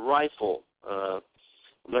this rifle. I'm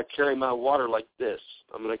gonna carry my water like this.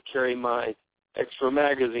 I'm gonna carry my extra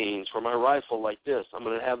magazines for my rifle like this. I'm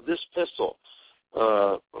gonna have this pistol.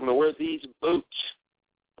 I'm gonna wear these boots.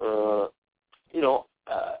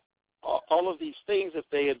 All of these things that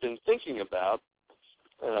they had been thinking about.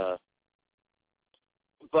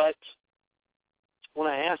 But when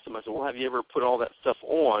I asked them, I said, well, have you ever put all that stuff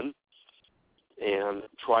on and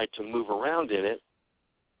tried to move around in it?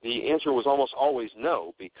 The answer was almost always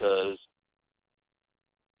no, because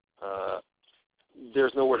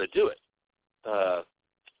there's nowhere to do it.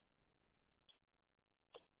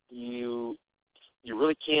 You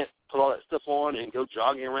really can't put all that stuff on and go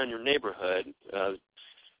jogging around your neighborhood.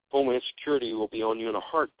 Homeland Security will be on you in a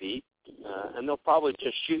heartbeat, and they'll probably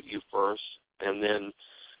just shoot you first, and then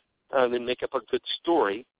make up a good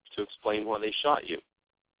story to explain why they shot you.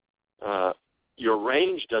 Your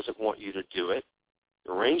range doesn't want you to do it.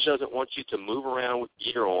 The range doesn't want you to move around with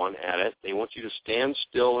gear on at it. They want you to stand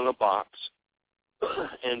still in a box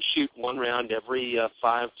and shoot one round every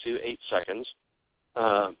 5 to 8 seconds.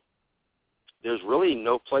 There's really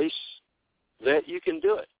no place that you can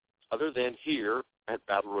do it other than here at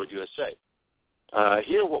Battle Road USA.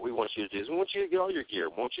 Here, what we want you to do is we want you to get all your gear.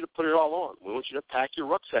 We want you to put it all on. We want you to pack your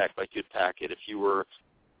rucksack like you'd pack it if you were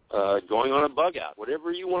going on a bug out,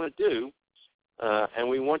 whatever you want to do. And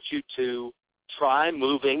we want you to try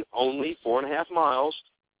moving only 4.5 miles.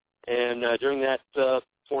 And during that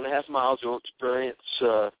 4.5 miles, you'll experience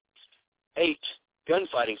 8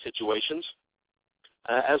 gunfighting situations,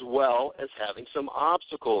 as well as having some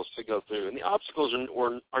obstacles to go through. And the obstacles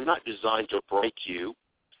are not designed to break you.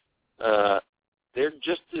 They're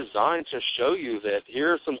just designed to show you that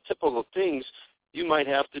here are some typical things you might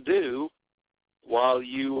have to do while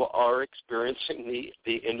you are experiencing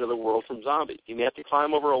the end of the world from zombies. You may have to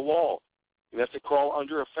climb over a wall. You may have to crawl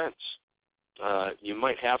under a fence. You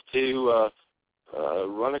might have to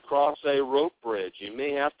run across a rope bridge. You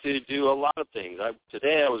may have to do a lot of things.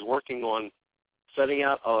 Today I was working on setting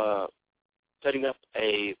up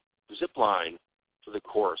a zip line for the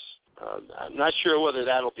course. I'm not sure whether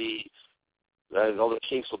that'll be all the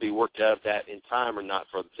kinks will be worked out of that in time or not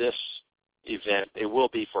for this event. It will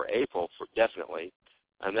be for April, for definitely,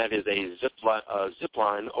 and that is a zip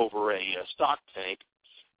line over a stock tank.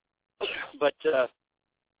 But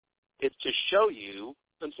it's to show you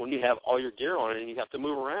when you have all your gear on it and you have to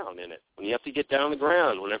move around in it, when you have to get down on the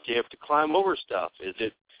ground, when you have to climb over stuff.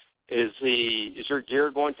 Is your gear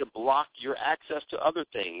going to block your access to other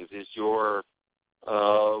things? Is your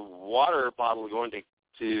water bottle going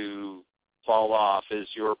to fall off? Is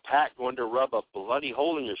your pack going to rub a bloody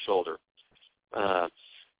hole in your shoulder?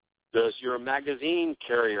 Does your magazine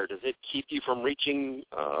carrier, does it keep you from reaching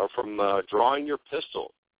or from drawing your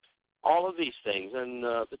pistol? All of these things. And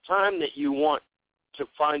the time that you want to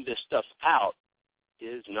find this stuff out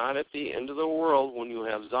is not at the end of the world when you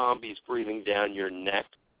have zombies breathing down your neck,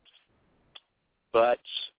 but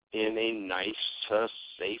in a nice,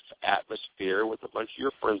 safe atmosphere with a bunch of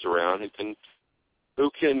your friends around who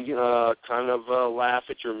can kind of laugh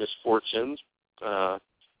at your misfortunes.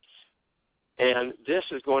 And this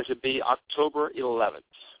is going to be October 11th.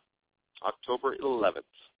 October 11th.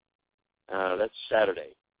 That's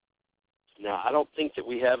Saturday. Now, I don't think that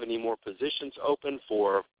we have any more positions open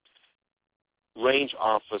for range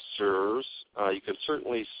officers. You can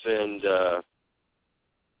certainly send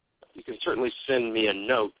me a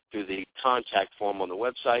note through the contact form on the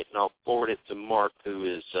website, and I'll forward it to Mark, who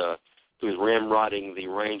is ramrodding the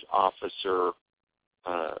range officer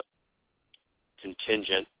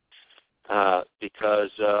contingent.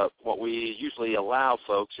 Because what we usually allow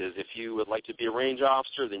folks is if you would like to be a range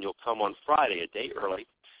officer, then you'll come on Friday, a day early.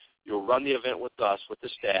 You'll run the event with us, with the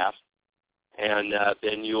staff, and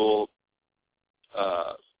then you'll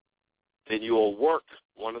work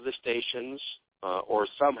one of the stations, or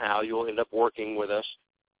somehow you'll end up working with us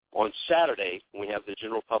on Saturday when we have the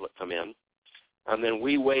general public come in, and then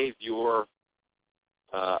we waive your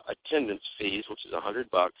attendance fees, which is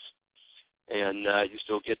 $100, and you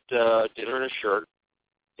still get dinner and a shirt,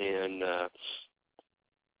 and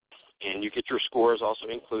you get your scores also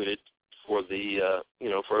included for the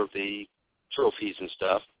for the trophies and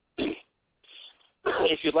stuff.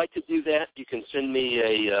 If you'd like to do that, you can send me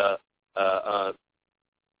a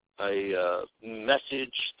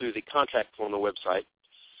message through the contact form on the website.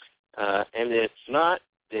 And if not,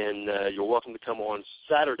 then you're welcome to come on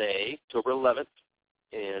Saturday, October 11th,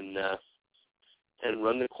 and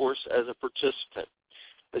run the course as a participant.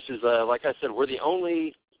 This is, like I said,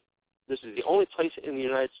 this is the only place in the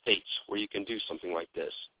United States where you can do something like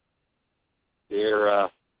this.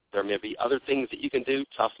 There may be other things that you can do,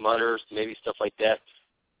 Tough Mudders, maybe stuff like that,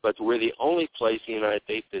 but we're the only place in the United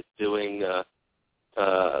States that's doing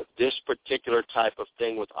this particular type of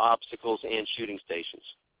thing with obstacles and shooting stations.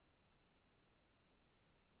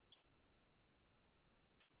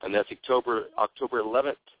 And that's October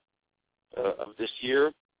 11th of this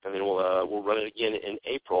year, and then we'll run it again in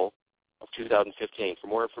April of 2015. For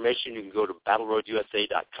more information, you can go to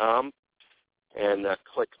battleroadusa.com and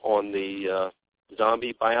click on the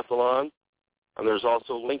Zombie Biathlon, and there's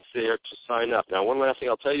also links there to sign up. Now, one last thing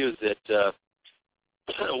I'll tell you is that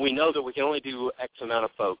we know that we can only do X amount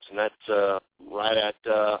of folks, and that's right at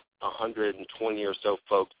 120 or so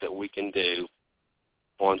folks that we can do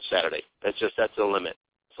on Saturday. That's the limit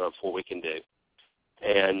of what we can do.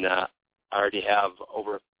 And I already have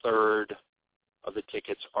over a third of the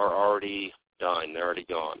tickets are already done. They're already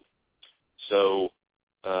gone. So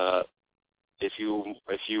if you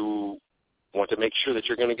want to make sure that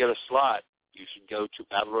you're going to get a slot, you should go to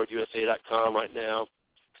battleroadusa.com right now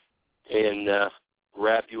and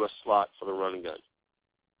grab you a slot for the run and gun.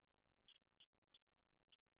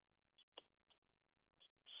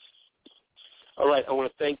 All right, I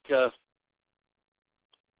want to thank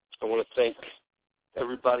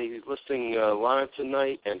everybody who's listening live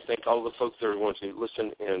tonight, and thank all the folks that are going to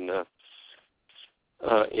listen and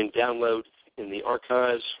download in the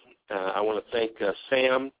archives. I want to thank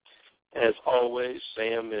Sam. As always,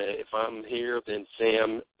 Sam, if I'm here, then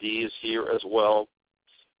Sam D is here as well.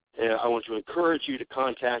 And I want to encourage you to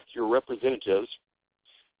contact your representatives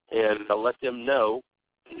and let them know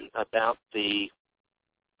about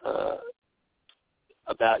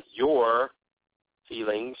about your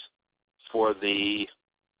feelings for the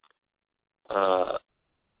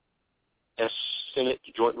Senate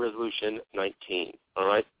Joint Resolution 19. All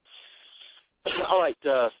right? All right.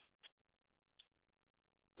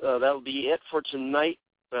 That'll be it for tonight.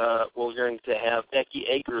 We're going to have Becky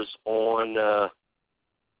Akers on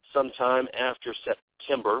sometime after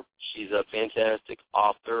September. She's a fantastic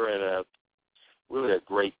author and really a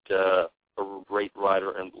great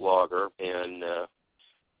writer and blogger.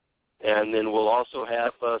 And then we'll also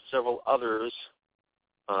have several others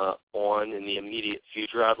on in the immediate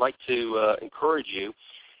future. I'd like to encourage you,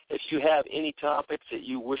 if you have any topics that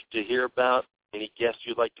you wish to hear about, any guests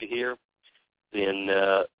you'd like to hear, then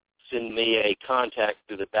send me a contact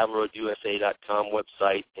through the battleroadusa.com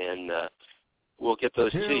website, and we'll get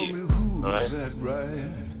those to you. All right? That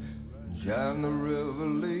right? John the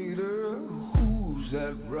Revelator, who's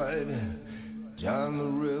that right? John the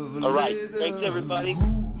Revelator. All right. Thanks, everybody.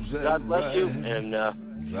 God bless you, and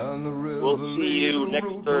we'll see you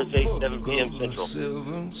next Thursday, 7 p.m. Central.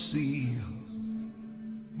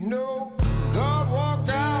 You know, God walked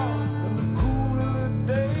out in the cool of the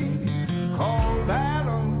day, called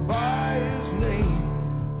Adam by his name.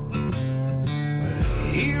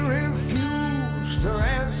 He refused to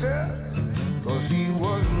answer, 'cause he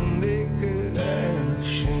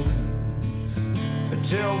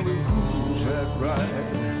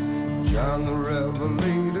John the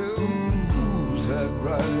Revelator, who's that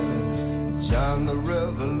right? John the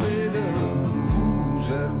Revelator, who's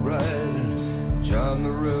that right? John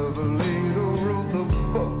the Revelator wrote the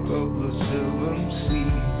book of the seven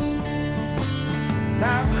seas.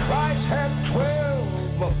 Now Christ had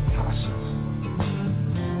 12 apostles,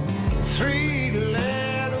 3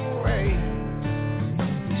 led away.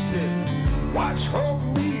 He said, watch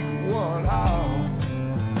over me 1 hour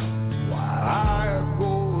while I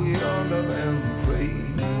go yonder and pray.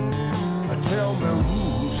 Tell me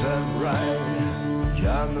who's that right?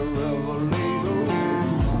 John the Revelator,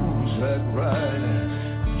 who's that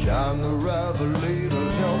right? John the Revelator,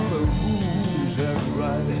 tell me who's that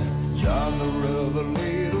right? John the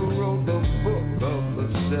Revelator wrote the book of the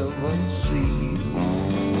seven seas.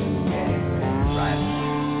 Right.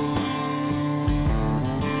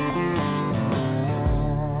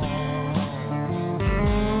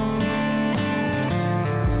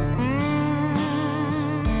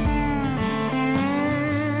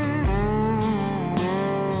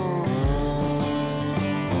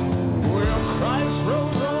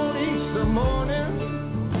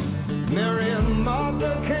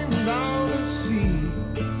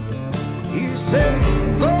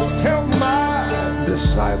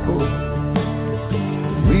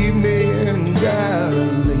 Leave me in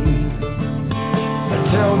Galilee.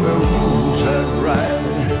 Tell me who's that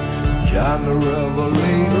right? John the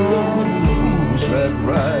Revelator, who's that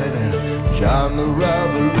right? John the Revelator.